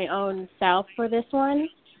into my own self for this one.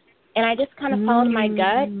 And I just kind of followed my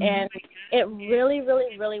gut, and it really,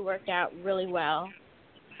 really, really worked out really well.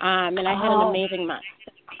 And I had an amazing month.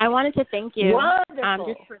 I wanted to thank you.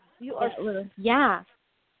 Wonderful. You are Yeah.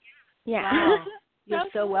 Wow. You're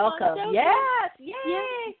so welcome. So yes. Yay.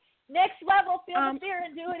 Yeah. Next level, feel the fear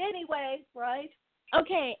and do it anyway, right?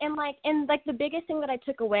 Okay, and the biggest thing that I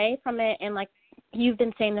took away from it, and you've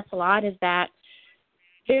been saying this a lot, is that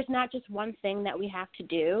there's not just one thing that we have to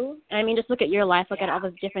do. I mean, just look at your life, look at all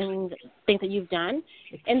the different things that you've done.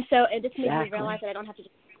 And so it just made me realize that I don't have to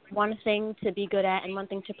just one thing to be good at and one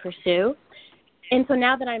thing to pursue. And so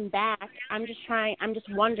now that I'm back, I'm just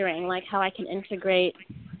wondering, how I can integrate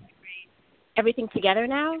everything together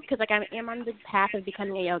now, because, I am on the path of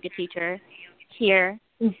becoming a yoga teacher here.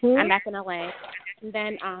 Mm-hmm. I'm back in LA. And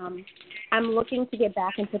then I'm looking to get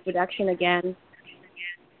back into production again.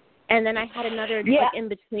 And then I had another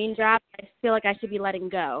in-between job I feel like I should be letting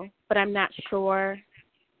go, but I'm not sure.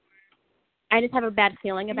 I just have a bad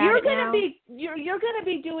feeling about it now. You're going to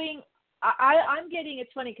be doing I'm getting,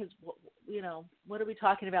 it's funny because, what are we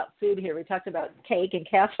talking about food here? We talked about cake and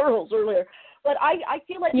casseroles earlier. But I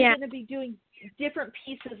feel like you're going to be doing different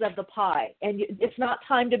pieces of the pie. And it's not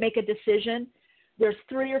time to make a decision. There's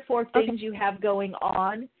 3 or 4 things you have going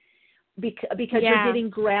on because you're getting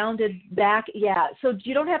grounded back. Yeah. So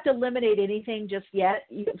you don't have to eliminate anything just yet.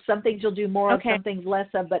 Some things you'll do more of, some things less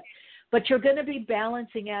of. But you're going to be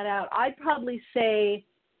balancing that out. I'd probably say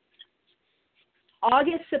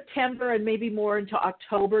August, September, and maybe more into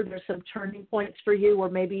October, there's some turning points for you where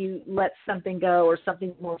maybe you let something go or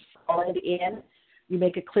something more solid in. You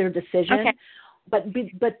make a clear decision. Okay. But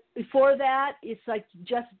before that, it's like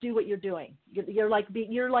just do what you're doing. You're like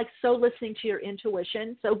so listening to your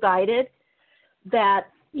intuition, so guided that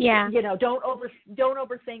don't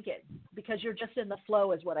overthink it, because you're just in the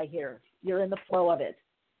flow is what I hear. You're in the flow of it.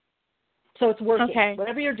 So it's working. Okay.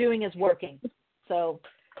 Whatever you're doing is working. So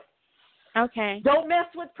don't mess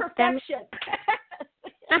with perfection.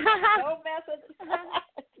 Don't mess with it's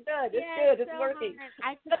good. It's good. It's working.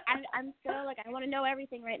 I'm still like, I want to know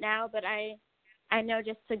everything right now, but I know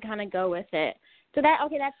just to kind of go with it. So that's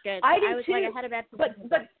good. I do was too. Like, I had a bad but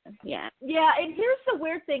yeah. And here's the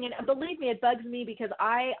weird thing, and believe me, it bugs me because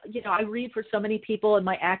I read for so many people, and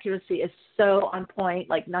my accuracy is so on point,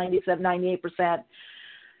 like 97, 98%.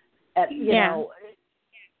 You know,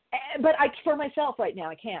 but for myself right now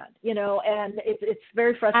I can't. And it's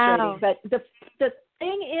very frustrating. Oh. But the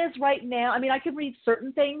thing is, right now, I mean, I can read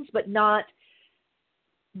certain things, but not.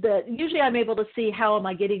 Usually I'm able to see how am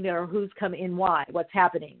I getting there, or who's come in, why, what's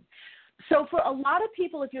happening. So for a lot of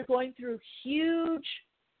people, if you're going through huge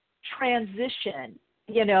transition,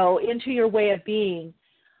 into your way of being,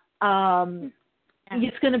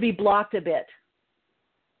 it's going to be blocked a bit.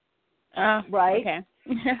 Right? Okay.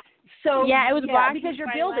 So it was blocked because you're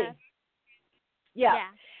building.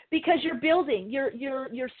 Because you're building,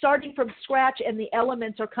 you're starting from scratch, and the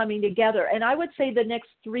elements are coming together. And I would say the next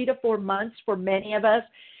 3 to 4 months for many of us,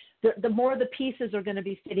 the more the pieces are going to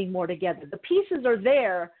be fitting more together. The pieces are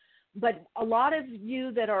there, but a lot of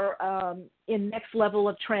you that are in next level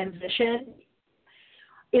of transition,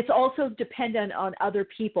 it's also dependent on other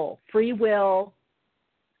people, free will.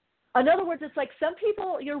 In other words, it's like some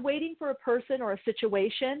people, you're waiting for a person or a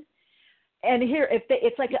situation. And here,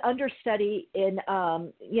 it's like an understudy in,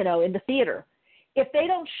 in the theater. If they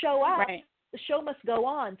don't show up, the show must go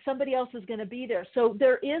on. Somebody else is going to be there. So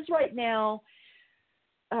there is right now,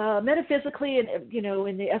 metaphysically, and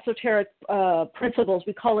in the esoteric principles,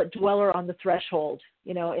 we call it dweller on the threshold.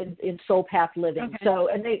 In soul path living. Okay. So,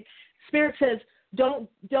 and Spirit says, don't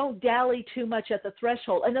dally too much at the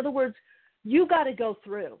threshold. In other words, you got to go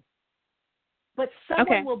through, but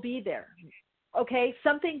someone will be there. Okay,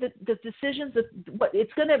 something that the decisions that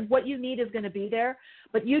what you need is going to be there,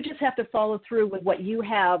 but you just have to follow through with what you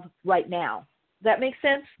have right now. Does that make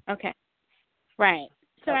sense? Okay. Right.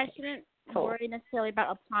 So okay. I shouldn't worry necessarily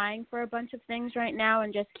about applying for a bunch of things right now,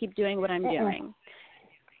 and just keep doing what I'm doing.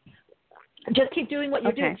 Just keep doing what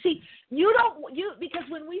you're doing. See, because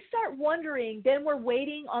when we start wondering, then we're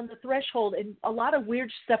waiting on the threshold, and a lot of weird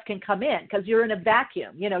stuff can come in because you're in a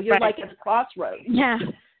vacuum. You're like at a crossroads. Yeah.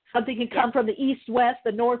 Something can come from the east, west,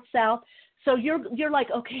 the north, south. So you're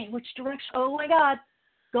like, okay, which direction? Oh my God,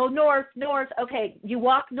 go north. Okay, you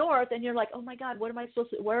walk north, and you're like, oh my God, what am I supposed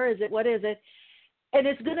to? Where is it? What is it? And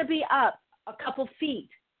it's going to be up a couple feet,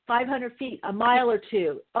 500 feet, a mile or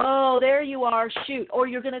two. Oh, there you are. Shoot! Or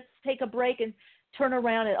you're going to take a break and turn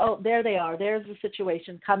around, and oh, there they are. There's the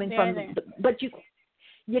situation coming from. But you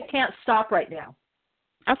can't stop right now.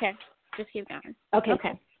 Okay, just keep going.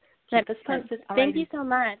 Okay. Thank you so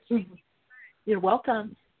much. Mm-hmm. You're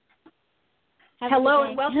welcome. Have hello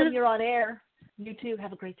and welcome. You're on air. You too.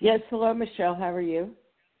 Have a great day. Yes, hello, Michelle. How are you?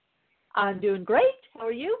 I'm doing great. How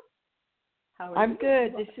are you? I'm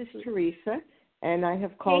good. This is Teresa, and I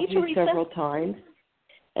have called you Teresa. several times,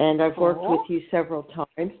 and I've worked with you several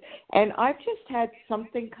times. And I've just had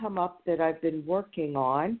something come up that I've been working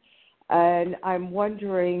on, and I'm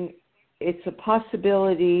wondering, it's a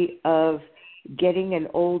possibility of getting an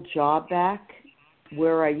old job back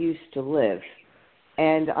where I used to live,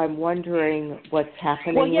 and I'm wondering what's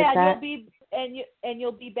happening with that.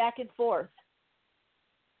 You'll be back and forth.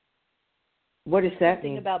 What does that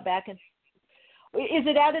mean? About back and is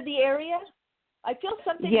it out of the area? I feel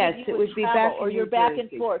something. Yes, that you it would be back, or you're back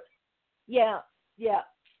and forth. Yeah.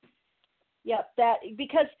 That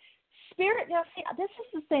because. Spirit, now see, this is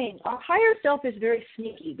the thing. Our higher self is very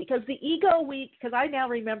sneaky because the ego, because I now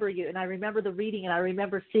remember you and I remember the reading and I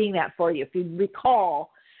remember seeing that for you, if you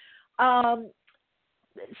recall.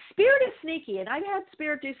 Spirit is sneaky, and I've had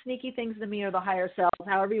Spirit do sneaky things to me or the higher self,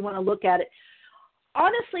 however you want to look at it.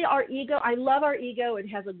 Honestly, our ego, I love our ego. It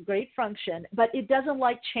has a great function, but it doesn't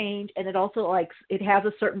like change, and it also it has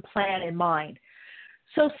a certain plan in mind.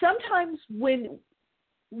 So sometimes when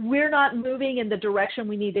we're not moving in the direction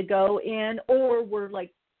we need to go in, or we're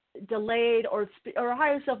like delayed, or our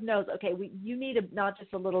higher self knows, okay, you need not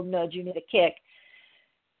just a little nudge, you need a kick.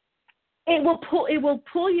 It will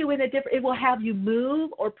pull you in a different. It will have you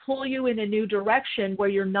move or pull you in a new direction where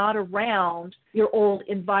you're not around your old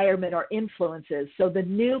environment or influences, so the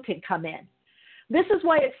new can come in. This is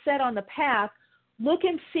why it's said on the path. Look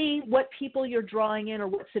and see what people you're drawing in, or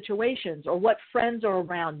what situations, or what friends are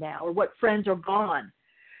around now, or what friends are gone.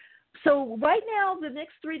 So right now, the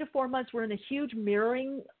next 3 to 4 months, we're in a huge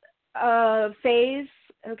mirroring phase.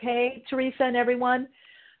 Okay, Teresa and everyone.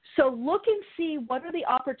 So look and see what are the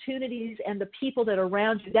opportunities and the people that are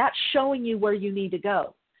around you. That's showing you where you need to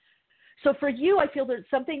go. So for you, I feel there's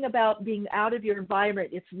something about being out of your environment.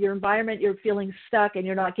 It's your environment, you're feeling stuck and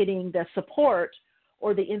you're not getting the support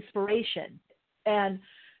or the inspiration. And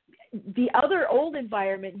the other old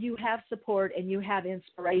environment, you have support and you have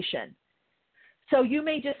inspiration. So you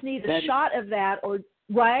may just need a shot of that, or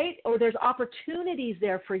right? Or there's opportunities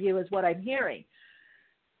there for you is what I'm hearing.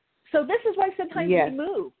 So this is why sometimes we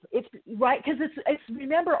move. It's right, because it's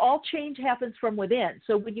remember, all change happens from within.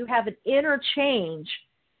 So when you have an inner change,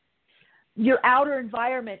 your outer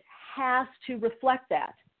environment has to reflect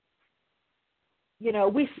that. You know,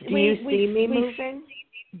 Do you see me moving?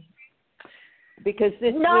 Because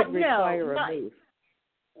this would require a move.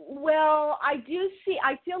 Well, I do see.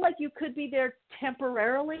 I feel like you could be there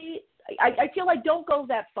temporarily. I feel like don't go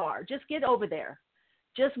that far. Just get over there.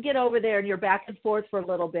 Just get over there and you're back and forth for a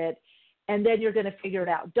little bit, and then you're going to figure it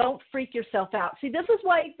out. Don't freak yourself out. See, this is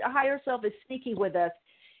why the higher self is sneaky with us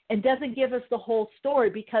and doesn't give us the whole story,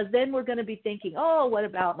 because then we're going to be thinking, oh, what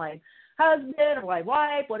about my husband or my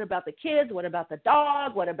wife? What about the kids? What about the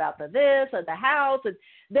dog? What about the this or the house? And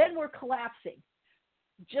then we're collapsing.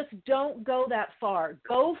 Just don't go that far.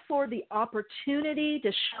 Go for the opportunity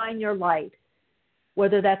to shine your light,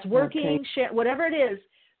 whether that's working, whatever it is.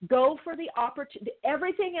 Go for the opportunity.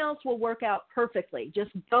 Everything else will work out perfectly. Just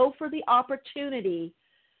go for the opportunity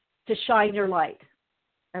to shine your light.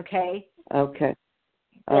 Okay? Okay.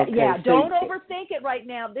 Yeah, don't overthink it right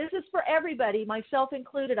now. This is for everybody, myself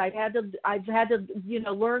included. I've had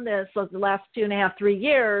to learn this over the last 2.5, 3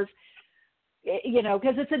 years.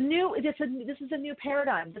 Because this is a new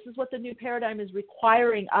paradigm. This is what the new paradigm is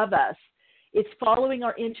requiring of us. It's following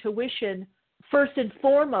our intuition first and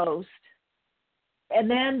foremost, and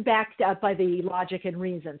then backed up by the logic and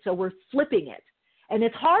reason. So we're flipping it. And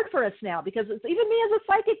it's hard for us now, because it's, even me as a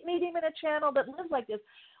psychic medium in a channel that lives like this,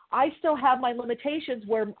 I still have my limitations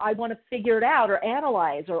where I want to figure it out or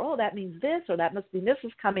analyze, or, oh, that means this, or that must mean this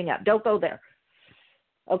is coming up. Don't go there.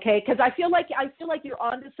 Okay? Because I feel like you're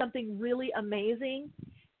onto something really amazing,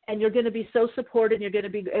 and you're going to be so supported, and you're going to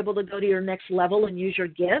be able to go to your next level and use your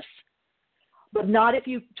gifts. But not if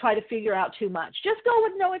you try to figure out too much. Just go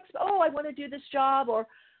with I want to do this job, or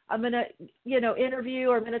I'm going to, interview,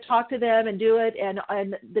 or I'm going to talk to them and do it,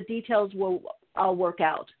 and the details will all work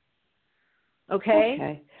out. Okay?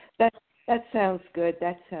 Okay. That sounds good.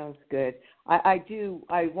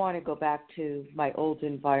 I want to go back to my old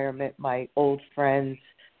environment, my old friends,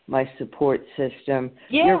 my support system.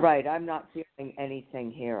 Yeah. You're right. I'm not feeling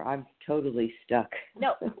anything here. I'm totally stuck.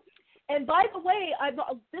 No. And by the way,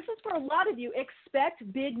 this is for a lot of you.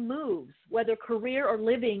 Expect big moves, whether career or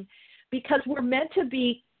living, because we're meant to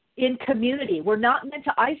be in community. We're not meant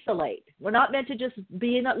to isolate. We're not meant to just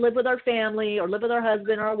live with our family, or live with our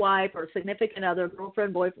husband or our wife or significant other,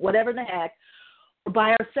 girlfriend, boyfriend, whatever the heck, or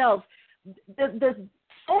by ourselves. The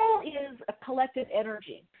soul is a collective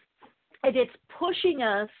energy, and it's pushing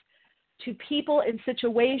us to people and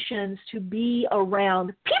situations to be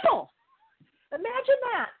around people. Imagine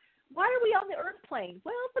that. Why are we on the earth plane?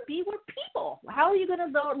 Well, to be with people. How are you going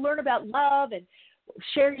to learn about love and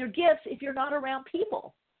share your gifts if you're not around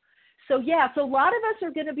people? So a lot of us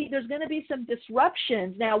there's going to be some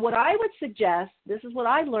disruptions. Now, what I would suggest, this is what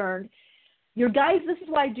I learned, this is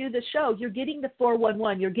why I do the show. You're getting the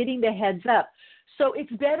 411. You're getting the heads up. So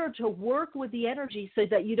it's better to work with the energy so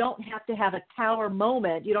that you don't have to have a tower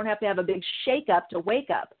moment. You don't have to have a big shake up to wake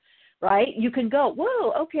up, right? You can go,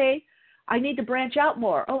 whoa, okay, I need to branch out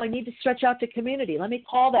more. Oh, I need to stretch out to community. Let me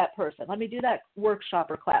call that person. Let me do that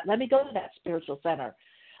workshop or class. Let me go to that spiritual center.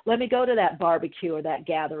 Let me go to that barbecue or that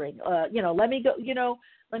gathering. Let me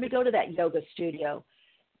go to that yoga studio.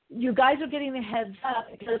 You guys are getting the heads up,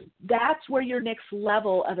 because that's where your next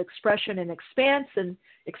level of expression and expansion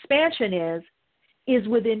is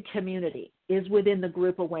within community, is within the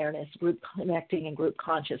group awareness, group connecting, and group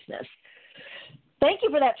consciousness. Thank you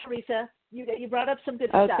for that, Teresa. You brought up some good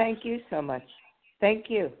stuff. Oh, thank you so much. Thank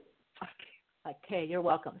you. Okay, you're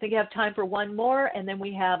welcome. I think you have time for one more, and then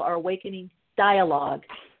we have our Awakening Dialogue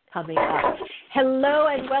coming up. Hello,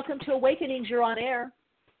 and welcome to Awakenings. You're on air.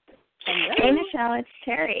 Hello. Hey, Michelle. It's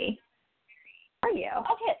Terry. How are you?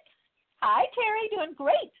 Okay. Hi, Terry. Doing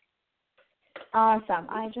great. Awesome.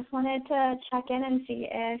 I just wanted to check in and see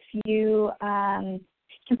if you can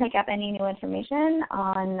pick up any new information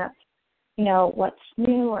on, what's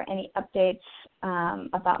new or any updates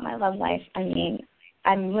about my love life. I mean,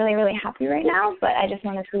 I'm really, really happy right now, but I just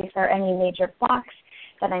want to see if there are any major blocks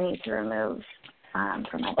that I need to remove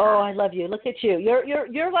from my past. Oh, I love you. Look at you.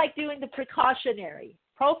 You're like doing the precautionary,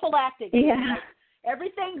 prophylactic. Yeah. Like,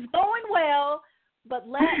 everything's going well, but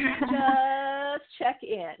let's just check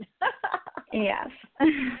in. Yes.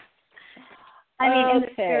 I mean, in the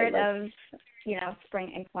spirit of,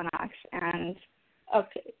 spring equinox and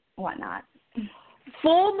whatnot.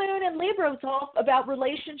 Full moon in Libra is all about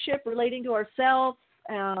relationship, relating to ourselves,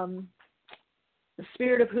 the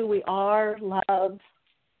spirit of who we are, love,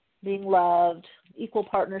 being loved, equal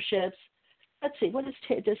partnerships. Let's see,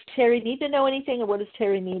 does Terry need to know anything, or what does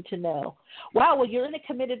Terry need to know? Wow, well, you're in a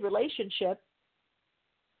committed relationship.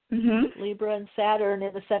 Mm-hmm. Libra and Saturn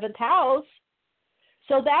in the 7th house.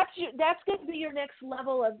 So that's going to be your next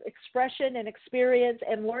level of expression and experience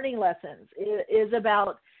and learning lessons. It is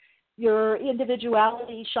about your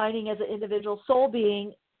individuality shining as an individual soul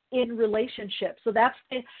being in relationship. So that's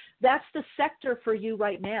the sector for you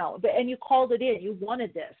right now. And you called it in. You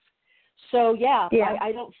wanted this. So, yeah.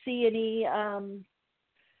 I don't see any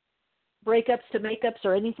breakups to makeups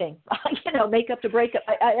or anything. Makeup to breakup.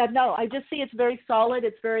 No, I just see it's very solid.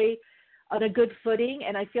 It's very on a good footing.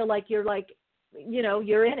 And I feel like you're like,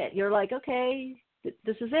 you're in it. You're like, okay,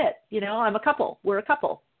 this is it. I'm a couple. We're a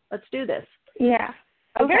couple. Let's do this. Yeah.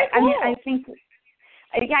 Okay. Very cool. I mean, I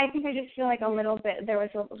think I just feel like there was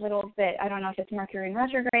a little bit, I don't know if it's Mercury in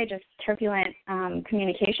retrograde, just turbulent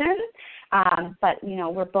communication. But,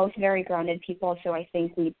 we're both very grounded people, so I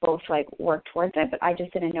think we both, work towards it. But I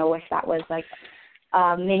just didn't know if that was,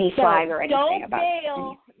 a mini flag or anything about it.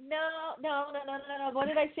 No. What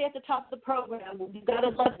did I say at the top of the program? You got to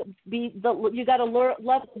love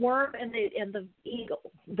love the worm and the eagle,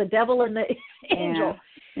 the devil and the angel.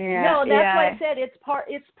 Yeah. No, that's why I said it's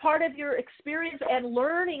part of your experience and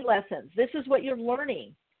learning lessons. This is what you're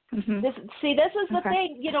learning. Mm-hmm. This is the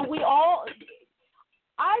thing. We all.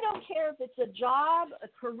 I don't care if it's a job, a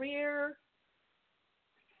career,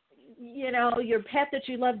 your pet that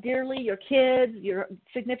you love dearly, your kids, your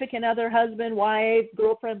significant other, husband, wife,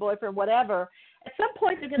 girlfriend, boyfriend, whatever. At some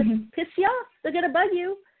point, they're going to piss you off. They're going to bug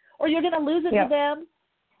you, or you're going to lose it to them,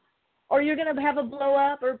 or you're going to have a blow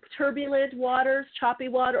up, or turbulent waters, choppy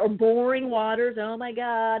water, or boring waters. Oh my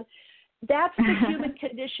God, that's the human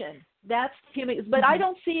condition. That's human. But I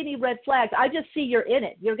don't see any red flags. I just see you're in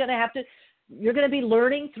it. You're going to be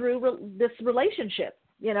learning through this relationship.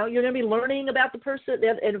 You're going to be learning about the person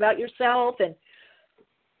and about yourself and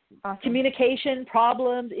communication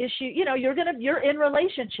problems, issues. You're in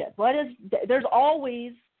relationship. There's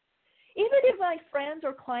always, even if my friends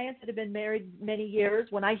or clients that have been married many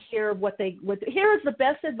years, when I hear here is the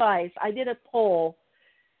best advice. I did a poll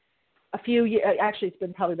a few years, actually it's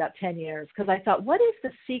been probably about 10 years, because I thought, what is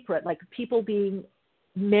the secret? Like people being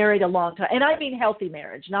married a long time, and I mean healthy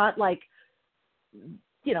marriage, not like,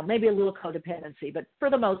 maybe a little codependency, but for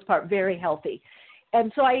the most part, very healthy.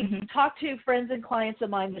 And so I talked to friends and clients of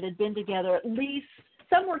mine that had been together at least,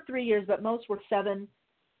 some were 3 years, but most were 7,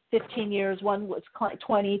 15 years. One was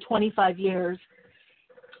 20, 25 years.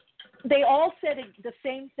 They all said the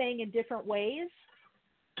same thing in different ways.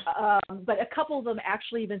 But a couple of them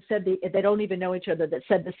actually even said they don't even know each other that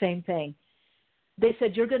said the same thing. They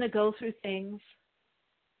said, you're going to go through things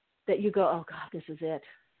that you go, oh God, this is it.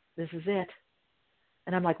 This is it.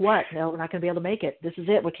 And I'm like, what? No, we're not going to be able to make it. This is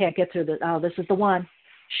it. We can't get through this. Oh, this is the one.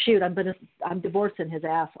 Shoot, I'm divorcing his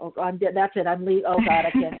ass. Oh, that's it. I'm leaving. Oh God,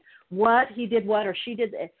 I can't. What? He did what, or she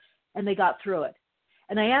did it. And they got through it.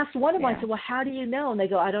 And I asked one of them, I said, well, how do you know? And they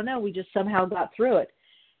go, I don't know. We just somehow got through it.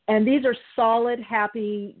 And these are solid,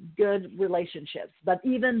 happy, good relationships. But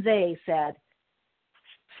even they said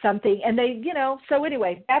something. And they, so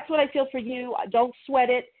anyway, that's what I feel for you. Don't sweat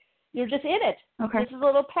it. You're just in it. Okay. This is a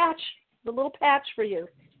little patch for you.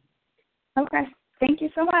 Okay. Thank you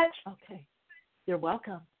so much. Okay. You're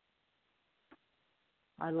welcome.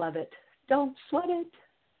 I love it. Don't sweat it.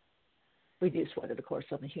 We do sweat it, of course,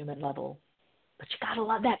 on the human level. But you got to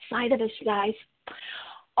love that side of us, you guys.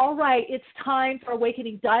 All right. It's time for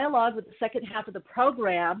Awakening Dialogue with the second half of the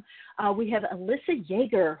program. We have Alyssa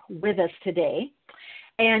Yeager with us today.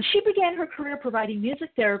 And she began her career providing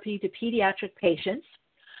music therapy to pediatric patients.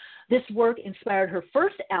 This work inspired her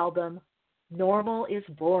first album, Normal is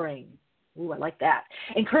Boring. Ooh, I like that.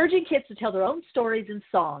 Encouraging kids to tell their own stories in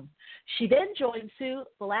song. She then joined Sue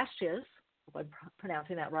Velasquez, if I'm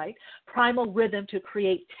pronouncing that right, Primal Rhythm to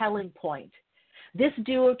create Telling Point. This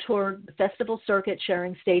duo toured the festival circuit,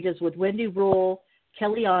 sharing stages with Wendy Rule,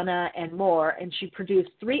 Kellyanna, and more, and she produced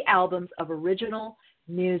 3 albums of original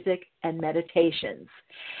music and meditations.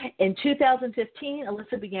 In 2015,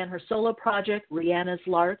 Alyssa began her solo project, Rihanna's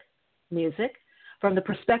Lark Music, from the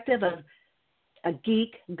perspective of a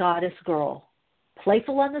geek goddess girl.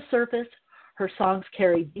 Playful on the surface, her songs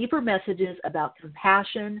carry deeper messages about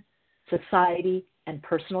compassion, society, and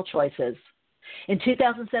personal choices. In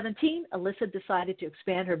 2017, Alyssa decided to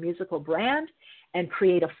expand her musical brand and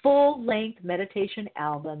create a full-length meditation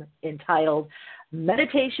album entitled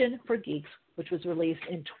Meditation for Geeks, which was released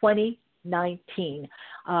in 2019.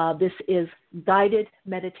 This is guided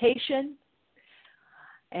meditation,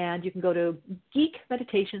 and you can go to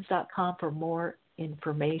geekmeditations.com for more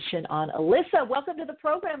information on Alyssa. Welcome to the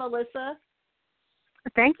program, Alyssa.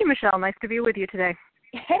 Thank you, Michelle. Nice to be with you today.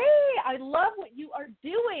 Hey, I love what you are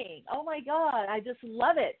doing. Oh, my God. I just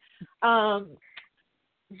love it.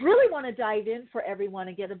 Really want to dive in for everyone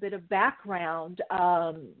and get a bit of background.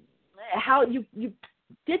 How you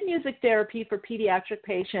did music therapy for pediatric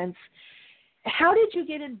patients. How did you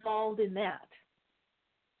get involved in that?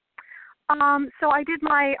 So I did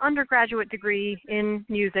my undergraduate degree in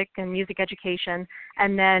music and music education,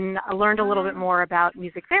 and then I learned a little bit more about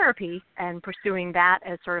music therapy and pursuing that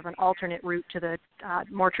as sort of an alternate route to the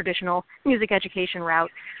more traditional music education route.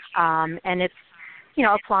 And it's, you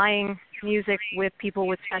know, applying music with people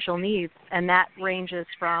with special needs, and that ranges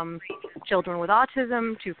from children with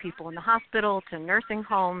autism to people in the hospital to nursing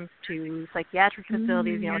homes to psychiatric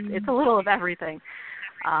facilities. You know, it's a little of everything.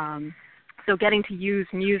 So getting to use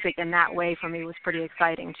music in that way for me was pretty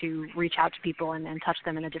exciting, to reach out to people and touch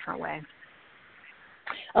them in a different way.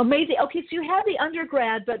 Amazing. Okay, so you had the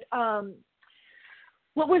undergrad, but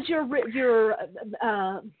what was your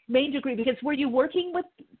main degree? Because were you working with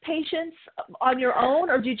patients on your own,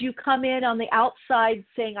 or did you come in on the outside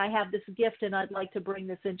saying, I have this gift and I'd like to bring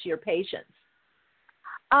this into your patients?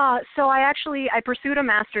 So I pursued a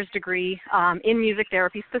master's degree in music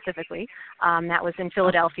therapy specifically. That was in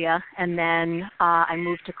Philadelphia. And then I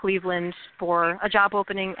moved to Cleveland for a job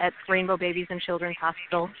opening at Rainbow Babies and Children's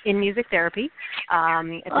Hospital in music therapy. At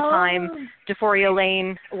the time, DeForia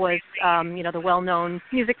Lane was, the well-known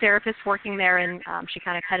music therapist working there, and she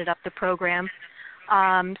kind of headed up the program.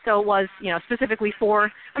 So it was, specifically for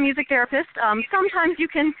a music therapist. Sometimes you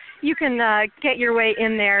can get your way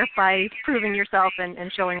in there by proving yourself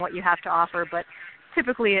and showing what you have to offer, but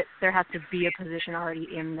typically there has to be a position already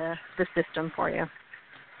in the system for you.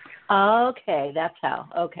 Okay, that's how.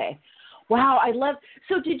 Okay. Wow,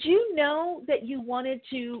 so did you know that you wanted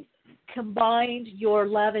to combine your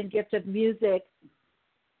love and gift of music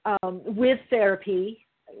with therapy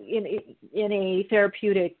in a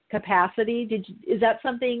therapeutic capacity? Is that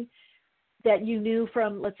something that you knew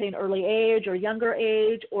from, let's say, an early age or younger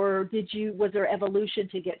age, or was there evolution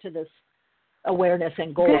to get to this awareness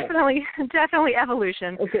and goal? Definitely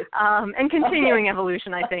evolution, okay. And continuing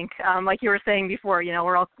evolution. I think, like you were saying before,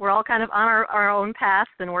 we're all kind of on our own paths,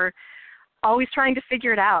 and we're always trying to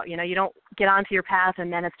figure it out. You don't get onto your path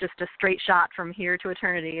and then it's just a straight shot from here to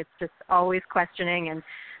eternity. It's just always questioning and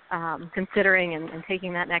considering and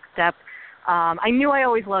taking that next step. I knew I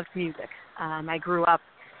always loved music. I grew up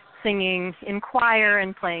singing in choir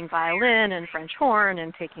and playing violin and French horn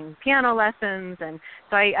and taking piano lessons, and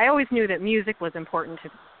so I always knew that music was important to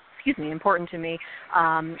me.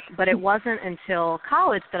 But it wasn't until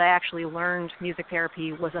college that I actually learned music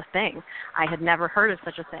therapy was a thing. I had never heard of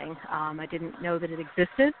such a thing. I didn't know that it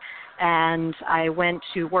existed, and I went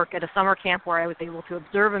to work at a summer camp where I was able to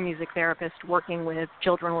observe a music therapist working with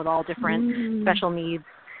children with all different special needs,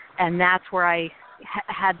 and that's where I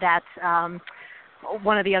had that.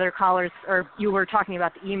 One of the other callers, or you were talking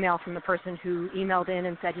about the email from the person who emailed in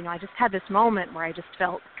and said, I just had this moment where I just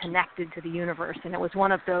felt connected to the universe. And it was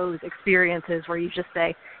one of those experiences where you just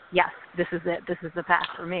say, yes, this is it. This is the path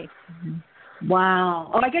for me.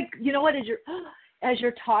 Wow. Oh, I get, as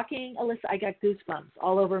you're talking, Alyssa, I got goosebumps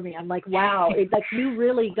all over me. I'm like, wow, you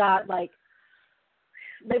really got like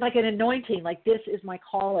an anointing, like this is my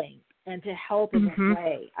calling, and to help in this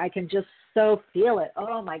way. I can just so feel it.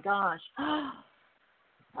 Oh my gosh.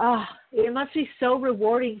 It must be so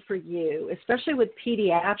rewarding for you, especially with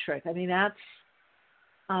pediatric. I mean, that's,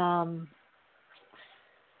 I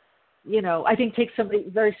think takes something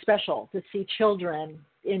very special to see children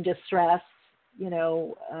in distress,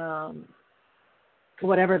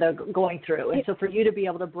 whatever they're going through. And so for you to be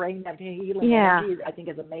able to bring that healing energy, I think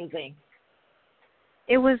is amazing.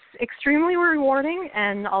 It was extremely rewarding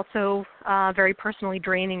and also very personally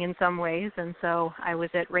draining in some ways. And so I was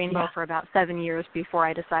at Rainbow for about 7 years before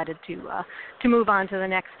I decided to move on to the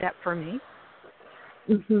next step for me.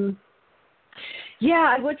 Mhm.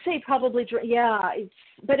 Yeah, I would say probably. Yeah,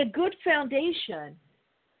 but a good foundation.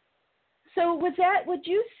 So would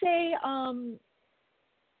you say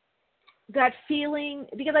that feeling,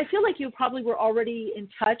 because I feel like you probably were already in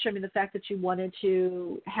touch. I mean, the fact that you wanted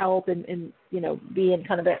to help and be in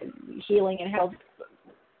kind of a healing and health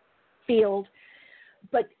field.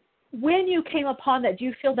 But when you came upon that, do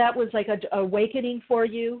you feel that was like a awakening for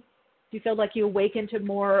you? Do you feel like you awakened to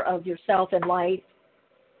more of yourself and light?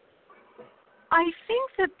 I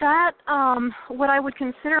think that what I would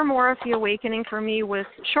consider more of the awakening for me was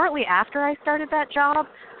shortly after I started that job.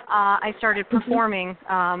 I started performing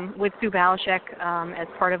with Sue Balashek as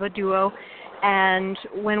part of a duo, and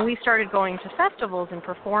when we started going to festivals and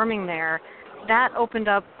performing there, that opened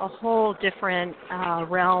up a whole different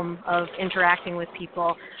realm of interacting with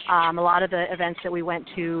people. A lot of the events that we went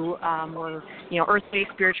to were,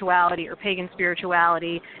 earth-based spirituality or pagan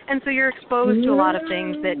spirituality, and so you're exposed to a lot of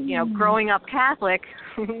things that, growing up Catholic,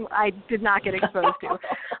 I did not get exposed to.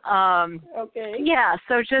 Okay. Yeah,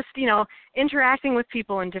 so just, interacting with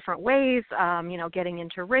people in different ways, getting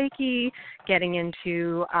into Reiki, getting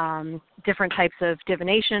into different types of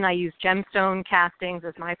divination. I use gemstone castings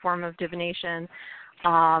as my form of divination.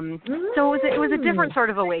 So it was a different sort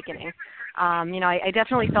of awakening. I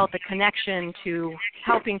definitely felt the connection to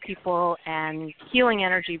helping people and healing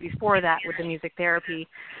energy before that with the music therapy,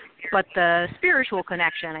 but the spiritual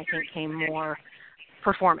connection, I think, came more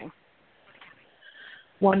performing.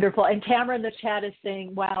 Wonderful. And Tamara in the chat is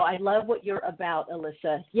saying, wow, I love what you're about,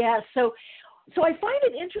 Alyssa. Yeah, so I find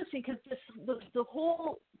it interesting because the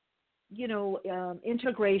whole,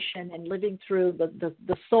 integration and living through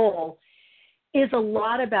the soul is a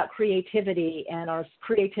lot about creativity and our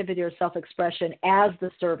creativity or self-expression as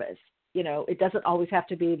the service. It doesn't always have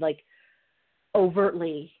to be like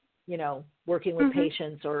overtly, working with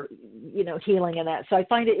patients or, healing and that. So I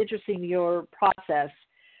find it interesting, your process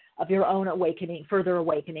of your own awakening, further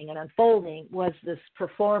awakening and unfolding was this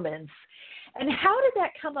performance. And how did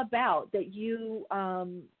that come about that you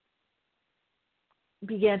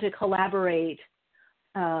began to collaborate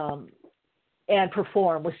and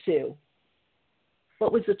perform with Sue?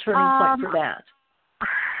 What was the turning point for that?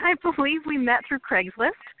 I believe we met through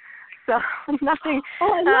Craigslist, so nothing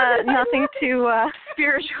too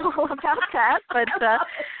spiritual about that. But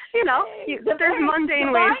there's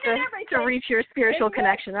mundane ways to reach your spiritual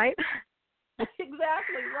connection, right?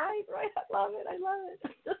 Exactly. Right. I love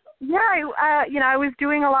it. Yeah, I was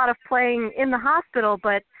doing a lot of playing in the hospital,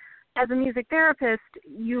 but as a music therapist,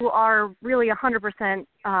 you are really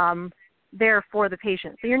 100% there for the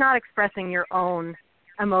patient. So you're not expressing your own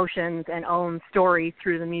emotions and own story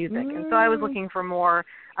through the music. And so I was looking for more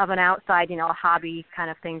of an outside, a hobby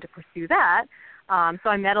kind of thing to pursue that. So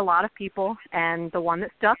I met a lot of people, and the one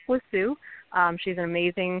that stuck was Sue. She's an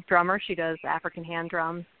amazing drummer. She does African hand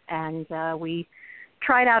drums, and we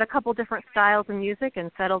tried out a couple different styles of music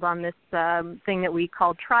and settled on this thing that we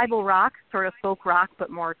called tribal rock, sort of folk rock,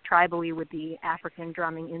 but more tribally with the African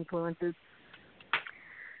drumming influences.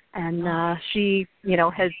 And she,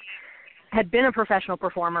 had been a professional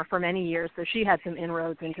performer for many years, so she had some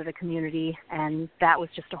inroads into the community, and that was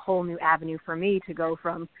just a whole new avenue for me to go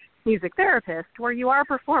from music therapist, where you are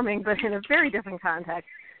performing, but in a very different context,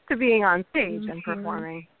 to being on stage and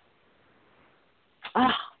performing.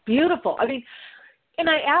 Ah, beautiful. I mean, and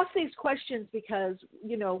I ask these questions because,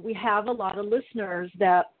 we have a lot of listeners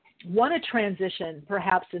that want to transition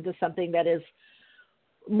perhaps into something that is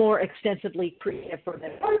more extensively creative for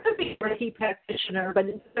them. Or it could be a Reiki practitioner, but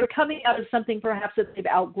they're coming out of something perhaps that they've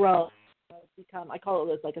outgrown. I call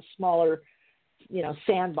it like a smaller,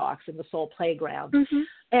 sandbox in the soul playground.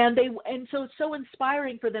 And so it's so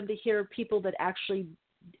inspiring for them to hear people that actually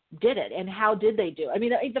did it and how did they do it. I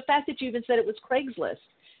mean, the fact that you even said it was Craigslist,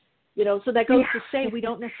 so that goes to say we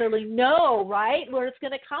don't necessarily know, right, where it's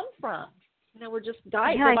going to come from. We're just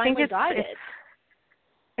divinely guided.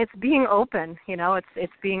 It's being open,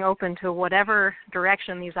 it's being open to whatever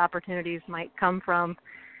direction these opportunities might come from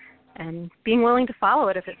and being willing to follow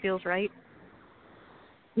it if it feels right.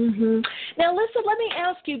 Now, Alyssa, let me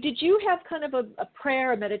ask you, did you have kind of a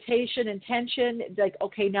prayer, a meditation, intention, like,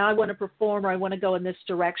 okay, now I want to perform or I want to go in this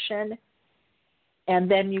direction? And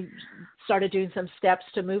then you started doing some steps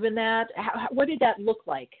to move in that? What did that look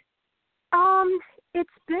like? It's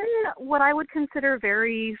been what I would consider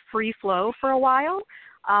very free flow for a while.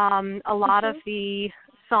 A lot of the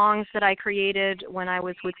songs that I created when I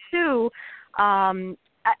was with Sue,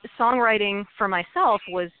 songwriting for myself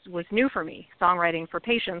was new for me. Songwriting for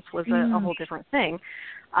patients was a whole different thing.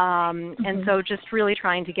 And so just really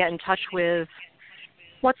trying to get in touch with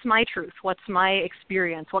what's my truth? What's my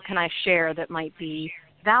experience? What can I share that might be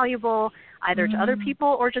valuable either to other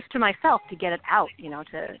people or just to myself to get it out,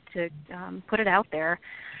 to put it out there.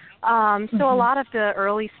 So a lot of the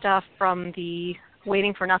early stuff from the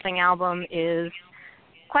Waiting for Nothing album is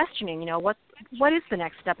questioning, what is the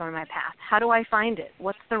next step on my path? How do I find it?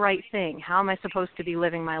 What's the right thing? How am I supposed to be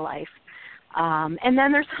living my life? And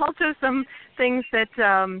then there's also some things that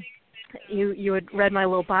you had read my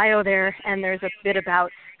little bio there, and there's a bit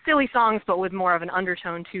about silly songs but with more of an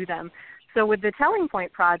undertone to them. So with the Telling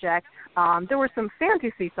Point project, there were some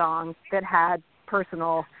fantasy songs that had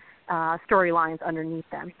personal storylines underneath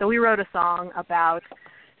them. So we wrote a song about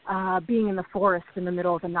being in the forest in the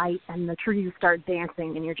middle of the night and the trees start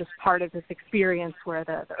dancing and you're just part of this experience where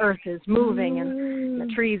the earth is moving and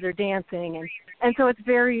the trees are dancing. And so it's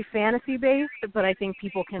very fantasy-based, but I think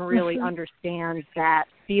people can really understand that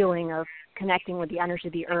feeling of connecting with the energy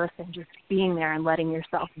of the earth and just being there and letting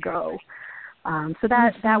yourself go. So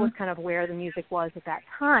that was kind of where the music was at that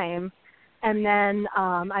time. And then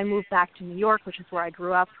I moved back to New York, which is where I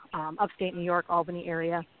grew up, upstate New York, Albany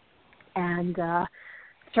area, and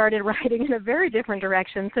started writing in a very different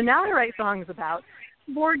direction. So now I write songs about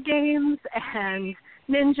board games and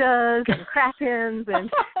ninjas and krakens and,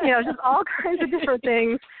 just all kinds of different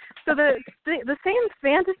things. So the same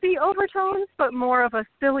fantasy overtones, but more of a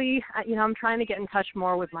silly, I'm trying to get in touch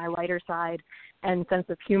more with my lighter side and sense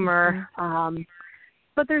of humor.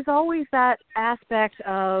 But there's always that aspect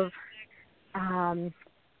of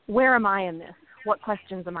where am I in this? What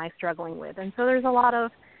questions am I struggling with? And so there's a lot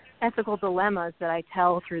of ethical dilemmas that I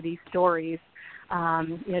tell through these stories.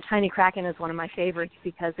 Tiny Kraken is one of my favorites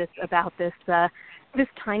because it's about this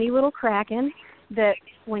tiny little kraken that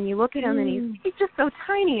when you look at him and he's just so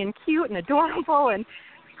tiny and cute and adorable, and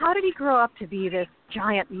how did he grow up to be this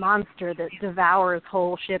giant monster that devours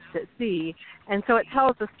whole ships at sea? And so it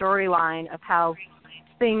tells the storyline of how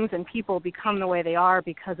things and people become the way they are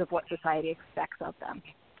because of what society expects of them,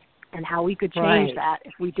 and how we could change that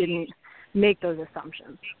if we didn't make those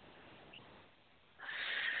assumptions.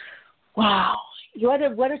 Wow, what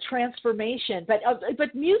a transformation! But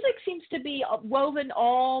music seems to be woven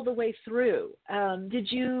all the way through.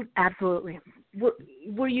 Did you absolutely?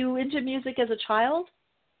 Were you into music as a child?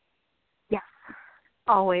 Yes,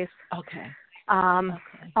 always. Okay.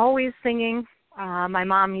 Always singing. My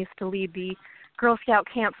mom used to lead the Girl Scout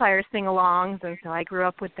campfire sing-alongs, and so I grew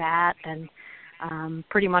up with that. And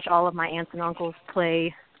pretty much all of my aunts and uncles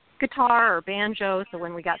play guitar or banjo, so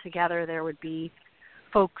when we got together there would be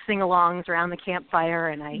folk sing-alongs around the campfire,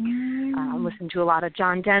 and I listened to a lot of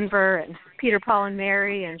John Denver and Peter, Paul, and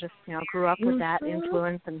Mary, and just grew up with that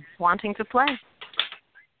influence and wanting to play.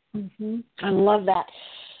 I love that.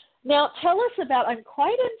 Now tell us about, I'm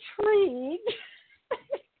quite intrigued,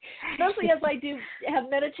 especially as I do have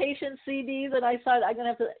meditation CDs, and I saw I'm going to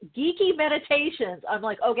have to, geeky meditations. I'm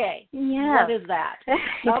like, okay, what is that?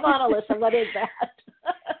 Come on, Alyssa, what is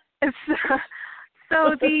that?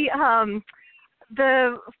 So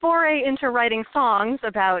the foray into writing songs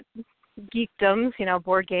about geekdoms,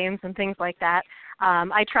 board games and things like that,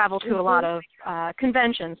 I travel to a lot of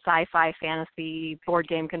conventions, sci-fi, fantasy, board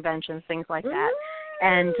game conventions, things like that.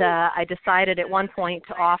 And I decided at one point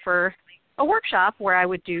to offer a workshop where I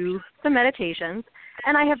would do some meditations.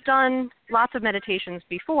 And I have done lots of meditations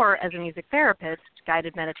before as a music therapist,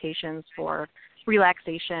 guided meditations for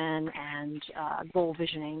relaxation and goal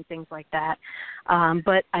visioning, things like that.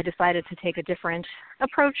 But I decided to take a different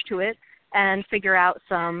approach to it and figure out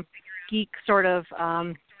some geek sort of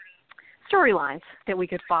storylines that we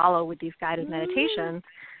could follow with these guided meditations.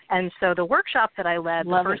 And so the workshop that I led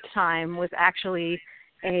the first time was actually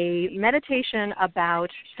a meditation about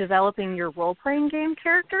developing your role-playing game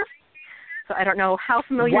character. So I don't know how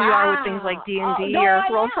familiar you are with things like D&D or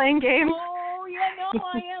role-playing games. Oh, yeah, no,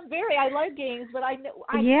 I am very. I love games, but I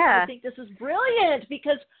think this is brilliant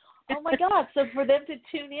because, oh my God, so for them to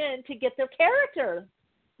tune in to get their character.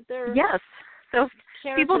 Yes. So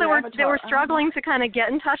people that were struggling to kind of get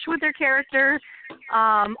in touch with their character,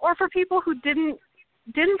 or for people who didn't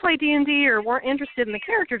play D&D or weren't interested in the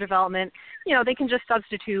character development, they can just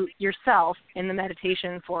substitute yourself in the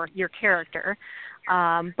meditation for your character.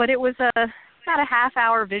 But it was about a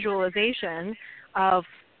half-hour visualization of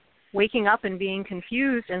waking up and being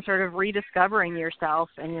confused and sort of rediscovering yourself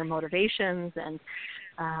and your motivations and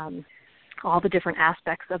all the different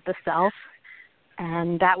aspects of the self.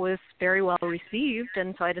 And that was very well received,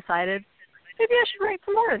 and so I decided maybe I should write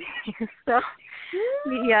some more of these. So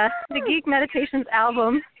the Geek Meditations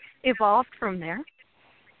album evolved from there.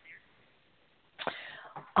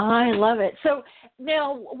 I love it. So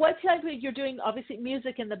now, what type of, you're doing obviously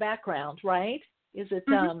music in the background, right? Is it?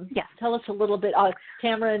 Yes. Tell us a little bit.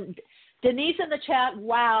 Tamara and Denise in the chat.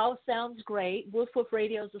 Wow, sounds great. Woof Woof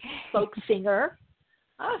Radio is a folk singer.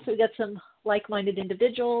 So we got some like-minded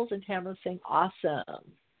individuals, and Tamara's saying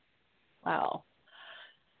awesome. Wow,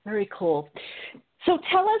 very cool. So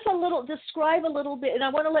tell us describe a little bit, and I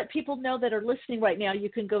want to let people know that are listening right now, you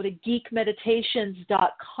can go to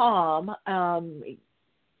geekmeditations.com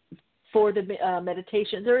for the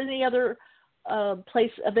meditation. Is there any other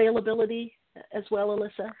place availability as well,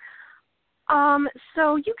 Alyssa?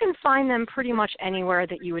 So you can find them pretty much anywhere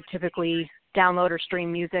that you would typically download or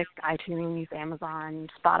stream music, iTunes, Amazon,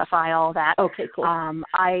 Spotify, all that. Okay, cool.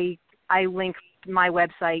 I link my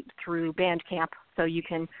website through Bandcamp, so you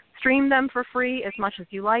can stream them for free as much as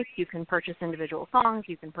you like. You can purchase individual songs.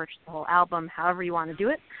 You can purchase the whole album, however you want to do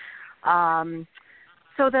it.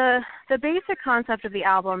 So the basic concept of the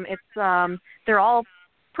album, it's they're all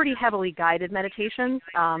pretty heavily guided meditations.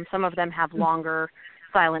 Some of them have longer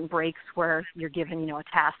silent breaks where you're given, a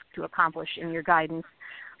task to accomplish in your guidance.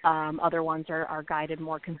 Other ones are guided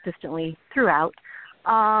more consistently throughout.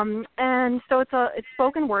 And so it's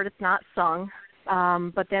spoken word. It's not sung.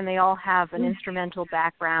 But then they all have an instrumental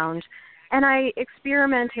background. And I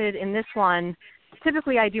experimented in this one.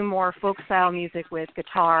 Typically I do more folk-style music with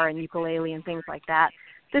guitar and ukulele and things like that.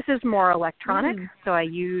 This is more electronic, so I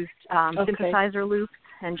used synthesizer loops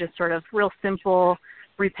and just sort of real simple,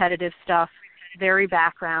 repetitive stuff, very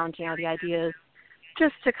background. The idea is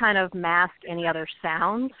just to kind of mask any other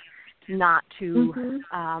sounds, not to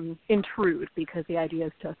intrude, because the idea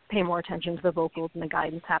is to pay more attention to the vocals and the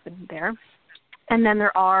guidance happening there. And then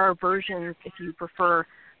there are versions, if you prefer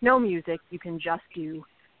no music, you can just do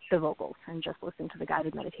the vocals and just listen to the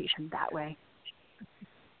guided meditation that way.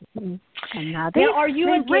 And they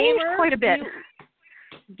range quite a bit.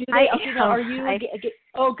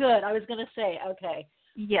 Oh, good. I was going to say, okay.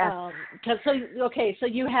 Yes. So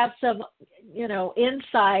you have some,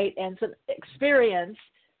 insight and some experience,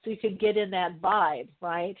 so you can get in that vibe,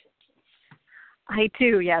 right? I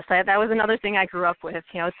do, yes. That was another thing I grew up with.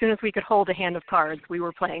 As soon as we could hold a hand of cards, we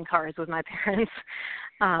were playing cards with my parents.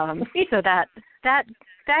 So that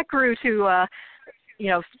grew to,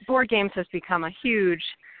 board games has become a huge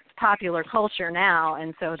popular culture now,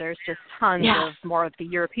 and so there's just tons of more of the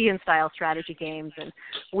European-style strategy games, and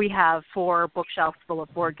we have 4 bookshelves full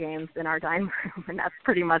of board games in our dining room, and that's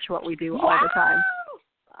pretty much what we do all the time.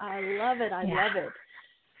 I love it. I love it.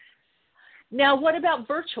 Now, what about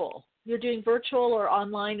virtual? You're doing virtual or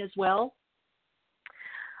online as well?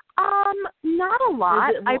 Not a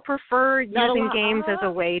lot. I prefer using games as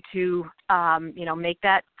a way to, make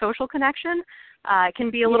that social connection. It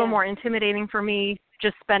can be a little more intimidating for me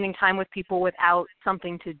just spending time with people without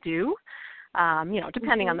something to do,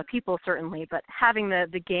 depending on the people certainly, but having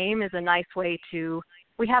the game is a nice way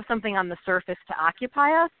we have something on the surface to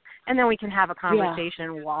occupy us, and then we can have a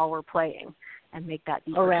conversation while we're playing and make that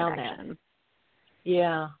deeper around connection. That.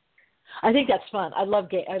 Yeah. I think that's fun. I love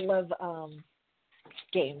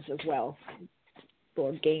games as well,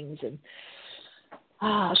 board games and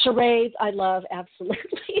charades. I love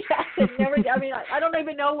absolutely. I don't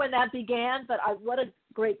even know when that began, but what a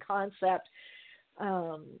great concept.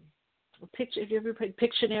 Picture. Have you ever played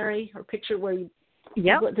Pictionary or Picture where you?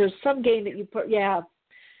 Yeah. There's some game that you put. Yeah.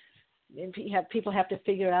 And people have to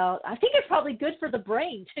figure out. I think it's probably good for the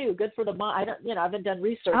brain too. Good for the mind. I haven't done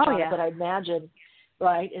research on it, but I imagine.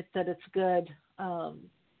 Right, it's good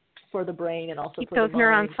for the brain and also keep for those the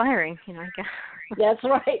neurons mind. firing. I guess. That's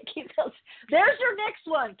right. Keep those. There's your next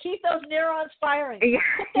one. Keep those neurons firing.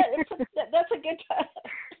 That's a good.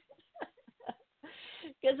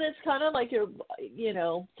 Because it's kind of like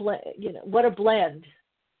what a blend.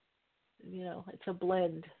 It's a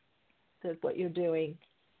blend of what you're doing.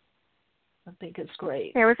 I think it's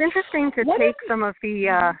great. Yeah, it was interesting to take some of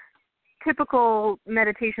the typical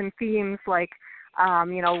meditation themes, like.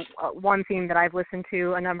 One theme that I've listened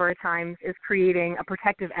to a number of times is creating a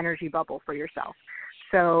protective energy bubble for yourself.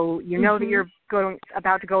 So you know that you're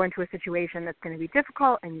about to go into a situation that's going to be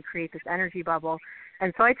difficult, and you create this energy bubble.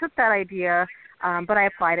 And so I took that idea, but I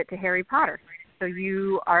applied it to Harry Potter. So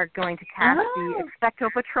you are going to cast the Expecto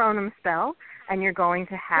Patronum spell, and you're going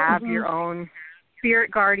to have your own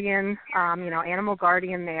spirit guardian, animal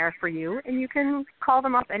guardian there for you, and you can call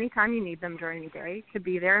them up anytime you need them during the day to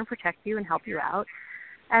be there and protect you and help you out.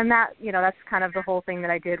 And that, that's kind of the whole thing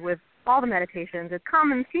that I did with all the meditations. It's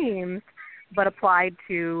common themes, but applied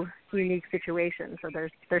to unique situations. So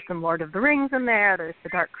there's some Lord of the Rings in there. There's the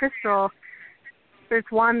Dark Crystal. There's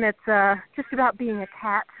one that's just about being a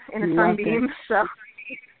cat in a sunbeam. So.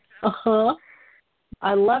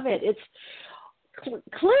 I love it.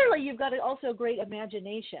 clearly you've got also a great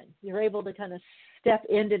imagination. You're able to kind of step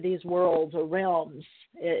into these worlds or realms,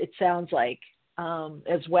 it sounds like,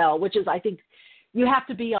 as well, which is, I think, you have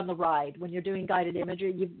to be on the ride when you're doing guided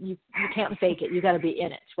imagery. You can't fake it. You got to be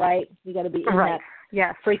in it, right? You got to be in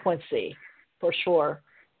that frequency for sure.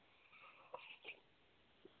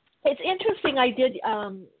 It's interesting. I did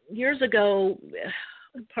years ago,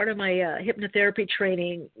 part of my hypnotherapy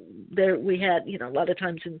training. There we had, a lot of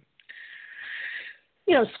times in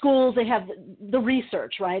schools they have the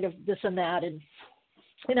research, right, of this and that, and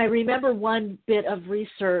I remember one bit of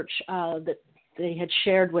research that they had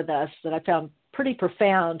shared with us that I found pretty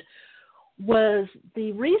profound was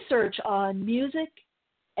the research on music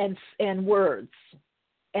and words,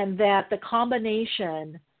 and that the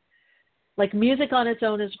combination, like music on its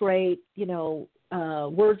own is great,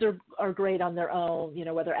 words are great on their own,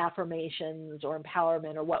 whether affirmations or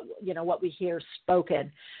empowerment or what we hear spoken.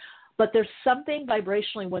 But there's something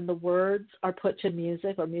vibrationally when the words are put to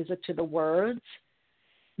music or music to the words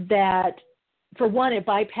that, for one, it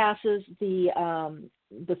bypasses the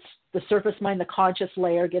surface mind, the conscious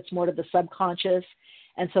layer, gets more to the subconscious,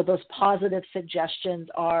 and so those positive suggestions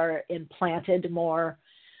are implanted more,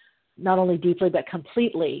 not only deeply but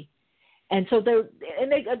completely. And so this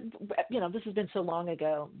has been so long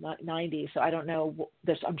ago, not 90, so I don't know.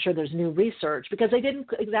 I'm sure there's new research because they didn't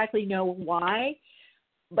exactly know why,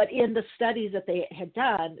 but in the studies that they had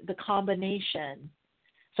done, the combination.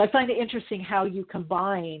 So I find it interesting how you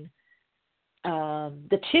combine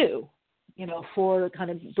the two, for kind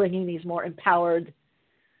of bringing these more empowered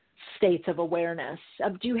states of awareness.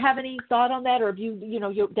 Do you have any thought on that, or have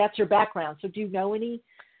that's your background? So do you know any?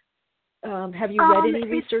 Have you read any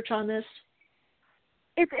research on this?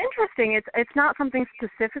 It's interesting. It's not something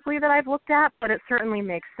specifically that I've looked at, but it certainly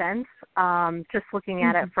makes sense. Just looking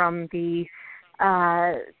at it from the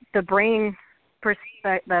brain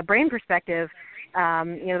perspective,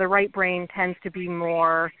 the right brain tends to be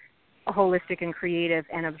more holistic and creative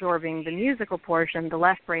and absorbing the musical portion. The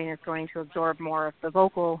left brain is going to absorb more of the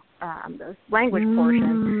vocal, the language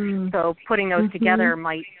portion. So putting those together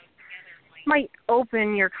might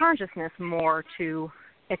open your consciousness more to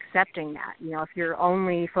accepting that. If you're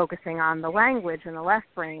only focusing on the language in the left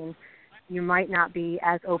brain, you might not be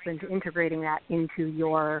as open to integrating that into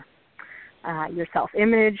your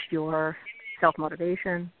self-image, your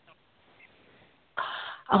self-motivation.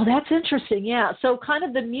 Oh, that's interesting. Yeah. So kind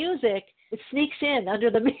of the music, it sneaks in under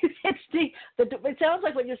the music. It sounds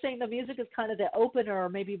like what you're saying, the music is kind of the opener or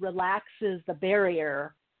maybe relaxes the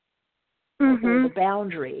barrier or the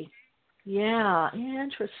boundary. Yeah.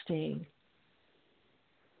 Interesting.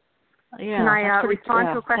 Yeah. Can I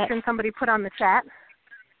respond to a question somebody put on the chat?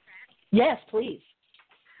 Yes, please.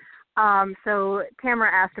 So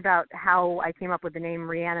Tamara asked about how I came up with the name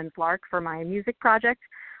Rhiannon's Lark for my music project.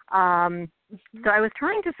 So I was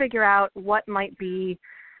trying to figure out what might be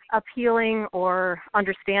appealing or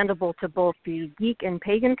understandable to both the geek and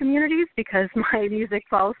pagan communities, because my music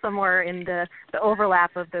falls somewhere in the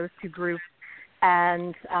overlap of those two groups.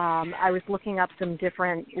 And I was looking up some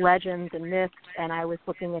different legends and myths, and I was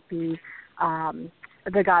looking at the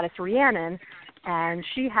goddess Rhiannon, and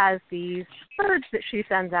she has these birds that she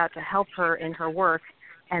sends out to help her in her work,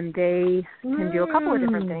 and they can do a couple of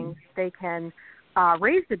different things. They can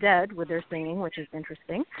raise the dead with their singing, which is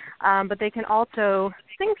interesting, but they can also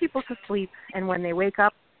sing people to sleep, and when they wake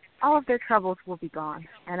up, all of their troubles will be gone.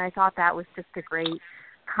 And I thought that was just a great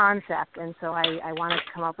concept, and so I wanted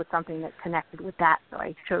to come up with something that connected with that, so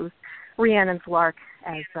I chose Rhiannon's Lark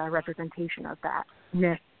as a representation of that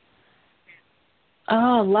myth.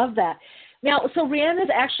 Oh, love that. Now, so Rhiannon is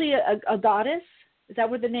actually a goddess? Is that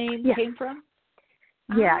where the name came from?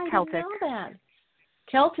 Yeah, Celtic. I didn't know that.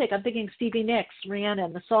 Celtic. I'm thinking Stevie Nicks,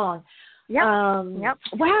 Rhiannon, the song. Yep.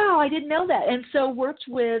 Wow, I didn't know that. And so worked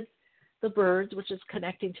with the birds, which is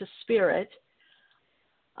connecting to spirit.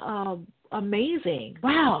 Amazing.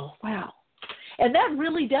 Wow. And that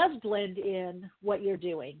really does blend in what you're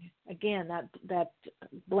doing. Again, that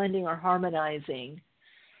blending or harmonizing.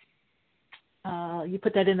 You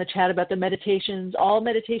put that in the chat about the meditations. All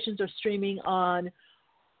meditations are streaming on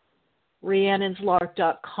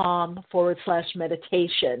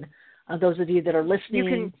rhiannonslark.com/meditation. Those of you that are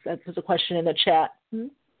listening, there's a question in the chat.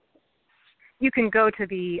 You can go to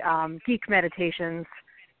the Geek Meditations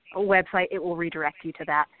website. It will redirect you to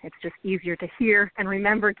that. It's just easier to hear and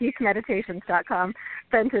remember geekmeditations.com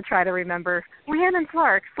than to try to remember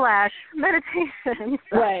rhiannonslark/meditation.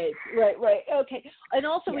 Right. Okay. And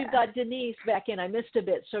also we've got Denise back in. I missed a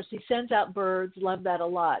bit. So she sends out birds. Love that a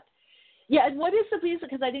lot. Yeah, and what is the reason?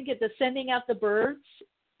 Because I didn't get the sending out the birds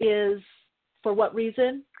is for what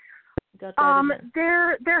reason? Got that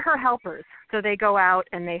they're her helpers. So they go out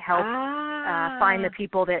and they help find the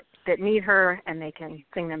people that need her, and they can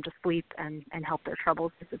sing them to sleep and help their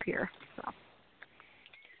troubles disappear. So.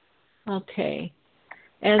 Okay.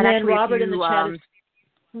 And then actually, Robert in the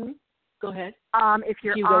chat. Go ahead. If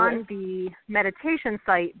you're on the meditation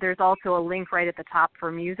site, there's also a link right at the top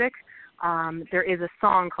for music. There is a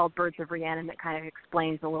song called Birds of Rhiannon that kind of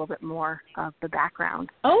explains a little bit more of the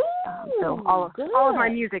background. Oh, so all of my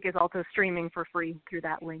music is also streaming for free through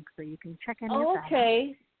that link, so you can check any of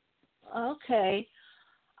that. Okay.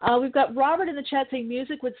 We've got Robert in the chat saying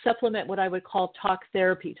music would supplement what I would call talk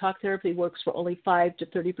therapy. Talk therapy works for only 5 to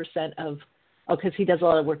 30% of, because he does a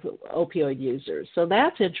lot of work with opioid users. So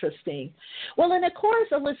that's interesting. Well, and of course,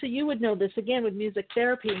 Alyssa, you would know this again with music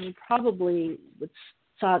therapy, and you probably would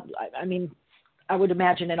thought, I mean, I would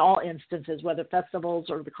imagine in all instances, whether festivals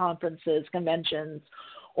or the conferences, conventions,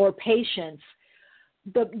 or patients,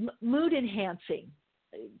 the mood enhancing.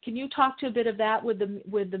 Can you talk to a bit of that with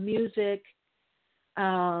the music,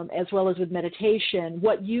 as well as with meditation?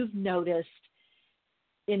 What you've noticed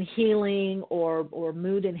in healing or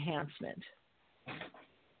mood enhancement?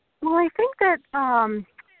 Well, I think that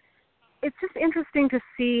it's just interesting to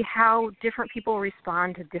see how different people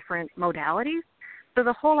respond to different modalities. So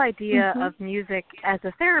the whole idea of music as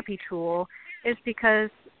a therapy tool is because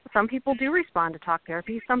some people do respond to talk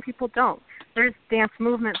therapy, some people don't. There's dance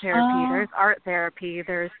movement therapy, there's art therapy,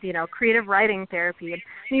 there's, creative writing therapy. And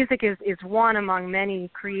music is one among many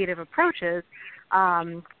creative approaches.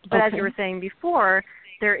 But as you were saying before,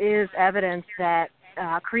 there is evidence that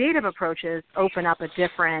creative approaches open up a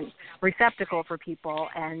different receptacle for people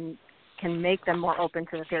and can make them more open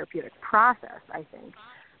to the therapeutic process, I think.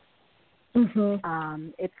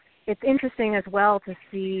 It's interesting as well to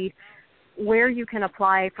see where you can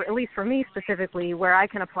apply, for at least for me specifically, where I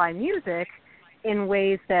can apply music in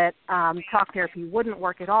ways that talk therapy wouldn't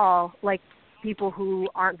work at all, like people who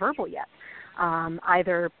aren't verbal yet,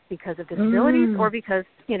 either because of disabilities or because,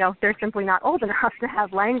 they're simply not old enough to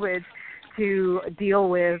have language to deal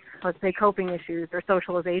with, let's say, coping issues or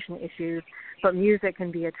socialization issues, but music can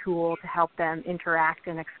be a tool to help them interact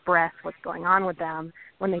and express what's going on with them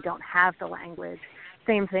when they don't have the language.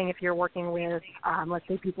 Same thing if you're working with, let's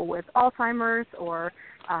say, people with Alzheimer's or,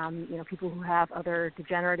 people who have other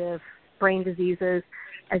degenerative brain diseases.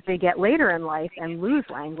 As they get later in life and lose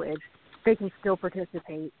language, they can still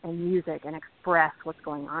participate in music and express what's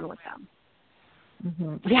going on with them.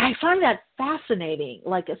 Yeah, I find that fascinating,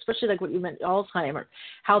 especially what you meant, Alzheimer's,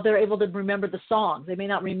 how they're able to remember the songs. They may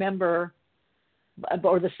not remember,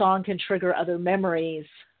 or the song can trigger other memories,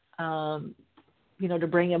 to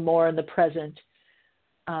bring them more in the present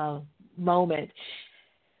moment.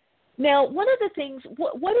 Now, one of the things,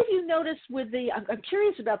 what have you noticed with I'm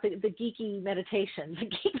curious about the geeky meditations, the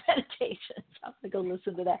geek meditations. I'm going to go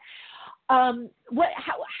listen to that.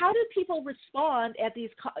 How do people respond at these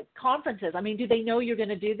conferences? I mean, do they know you're going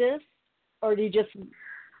to do this, or do you just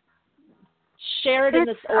share it or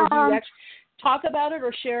do you actually talk about it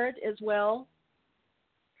or share it as well?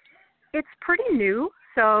 It's pretty new,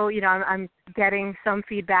 so I'm getting some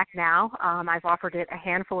feedback now. I've offered it a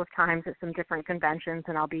handful of times at some different conventions,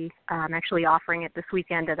 and I'll be actually offering it this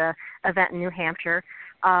weekend at an event in New Hampshire.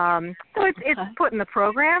 So it's put in the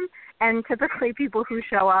program, and typically people who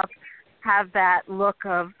show up have that look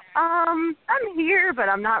of, I'm here, but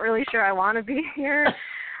I'm not really sure I want to be here.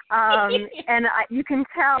 And you can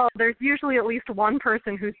tell there's usually at least one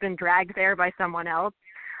person who's been dragged there by someone else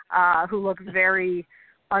who looks very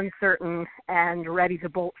uncertain and ready to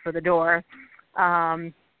bolt for the door.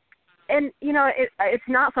 And, it's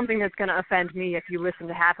not something that's going to offend me if you listen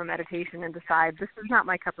to half a meditation and decide this is not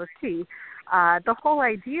my cup of tea. The whole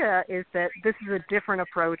idea is that this is a different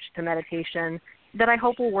approach to meditation that I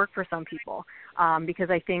hope will work for some people, because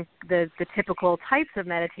I think the typical types of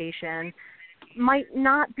meditation might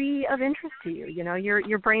not be of interest to you.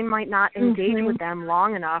 Your brain might not engage with them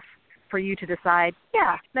long enough for you to decide,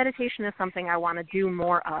 yeah, meditation is something I want to do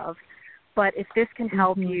more of. But if this can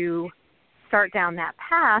help you start down that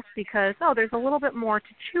path, because, there's a little bit more to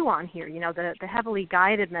chew on here. The heavily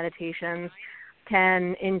guided meditations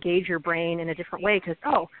can engage your brain in a different way because,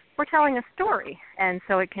 we're telling a story. And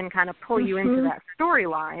so it can kind of pull you into that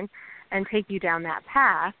storyline and take you down that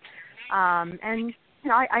path.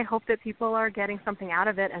 I hope that people are getting something out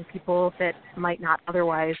of it, and people that might not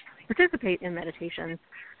otherwise participate in meditations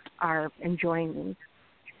are enjoying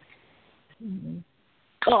these.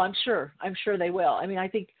 Oh, I'm sure they will. I mean, I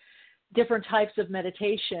think different types of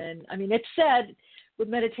meditation. I mean, it's said with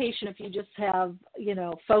meditation, if you just have,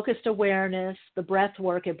 focused awareness, the breath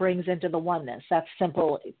work, it brings into the oneness. That's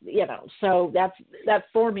simple, so that's that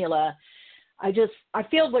formula. I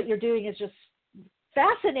feel what you're doing is just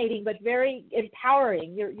fascinating, but very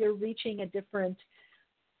empowering. You're reaching a different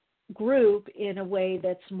group in a way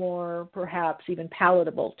that's more perhaps even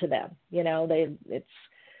palatable to them. They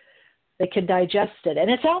can digest it, and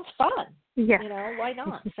it sounds fun. Yeah. Why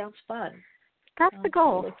not? It sounds fun. That's the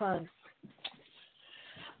goal. Really fun.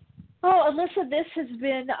 Oh, Alyssa, this has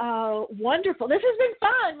been wonderful. This has been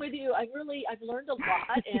fun with you. I've learned a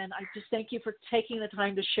lot, and I just thank you for taking the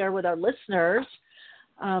time to share with our listeners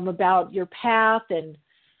about your path and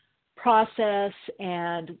process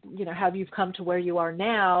and, how you've come to where you are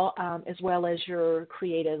now, as well as your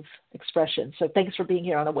creative expression. So thanks for being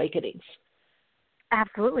here on Awakenings.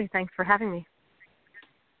 Absolutely. Thanks for having me.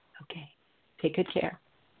 Okay. Take good care.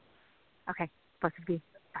 Okay. Blessed be.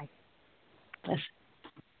 Bye. Blessed.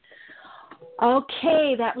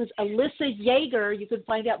 Okay, that was Alyssa Yeager. You can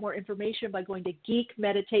find out more information by going to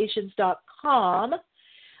geekmeditations.com.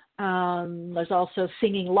 There's also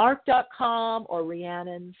singinglark.com or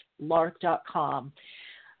rhiannanslark.com.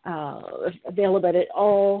 Available at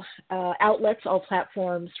all outlets, all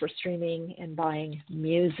platforms for streaming and buying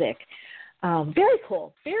music. Very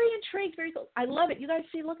cool. Very intrigued. Very cool. I love it. You guys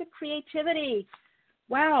see, look at creativity.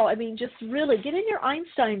 Wow. Just really get in your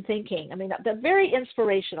Einstein thinking. That's very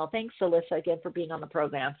inspirational. Thanks, Alyssa, again, for being on the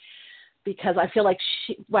program, because I feel like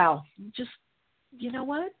just, you know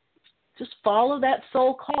what? Just follow that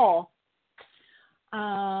soul call.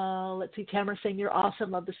 Let's see, Tamara saying you're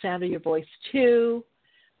awesome. Love the sound of your voice, too.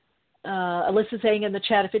 Alyssa saying in the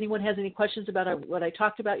chat, if anyone has any questions about what I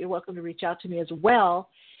talked about, you're welcome to reach out to me as well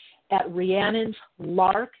at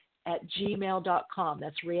rhiannanslark@gmail.com.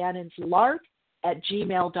 That's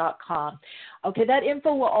rhiannanslark@gmail.com. Okay, that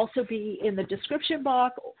info will also be in the description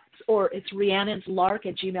box, or it's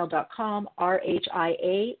rhiannanslark@gmail.com,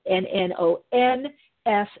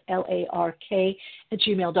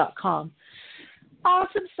 rhiannanslark@gmail.com.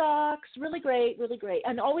 Awesome socks. Really great, really great.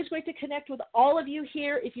 And always great to connect with all of you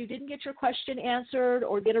here. If you didn't get your question answered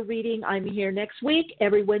or get a reading, I'm here next week,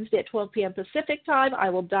 every Wednesday at 12 p.m. Pacific time.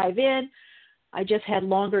 I will dive in. I just had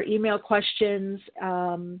longer email questions.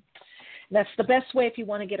 That's the best way if you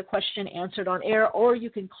want to get a question answered on air, or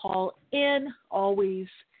you can call in, always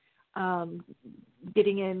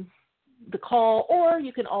getting in the call, or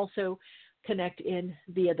you can also connect in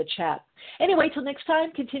via the chat. Anyway, till next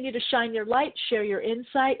time, continue to shine your light, share your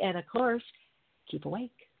insight, and of course, keep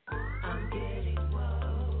awake.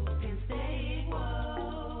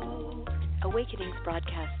 Awakenings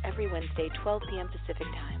broadcasts every Wednesday, 12 p.m. Pacific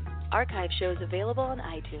time. Archive shows available on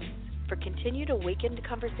iTunes. For continued awakened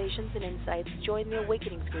conversations and insights, join the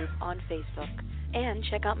Awakenings group on Facebook. And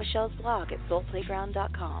check out Michelle's blog at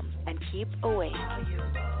soulplayground.com. And keep awake.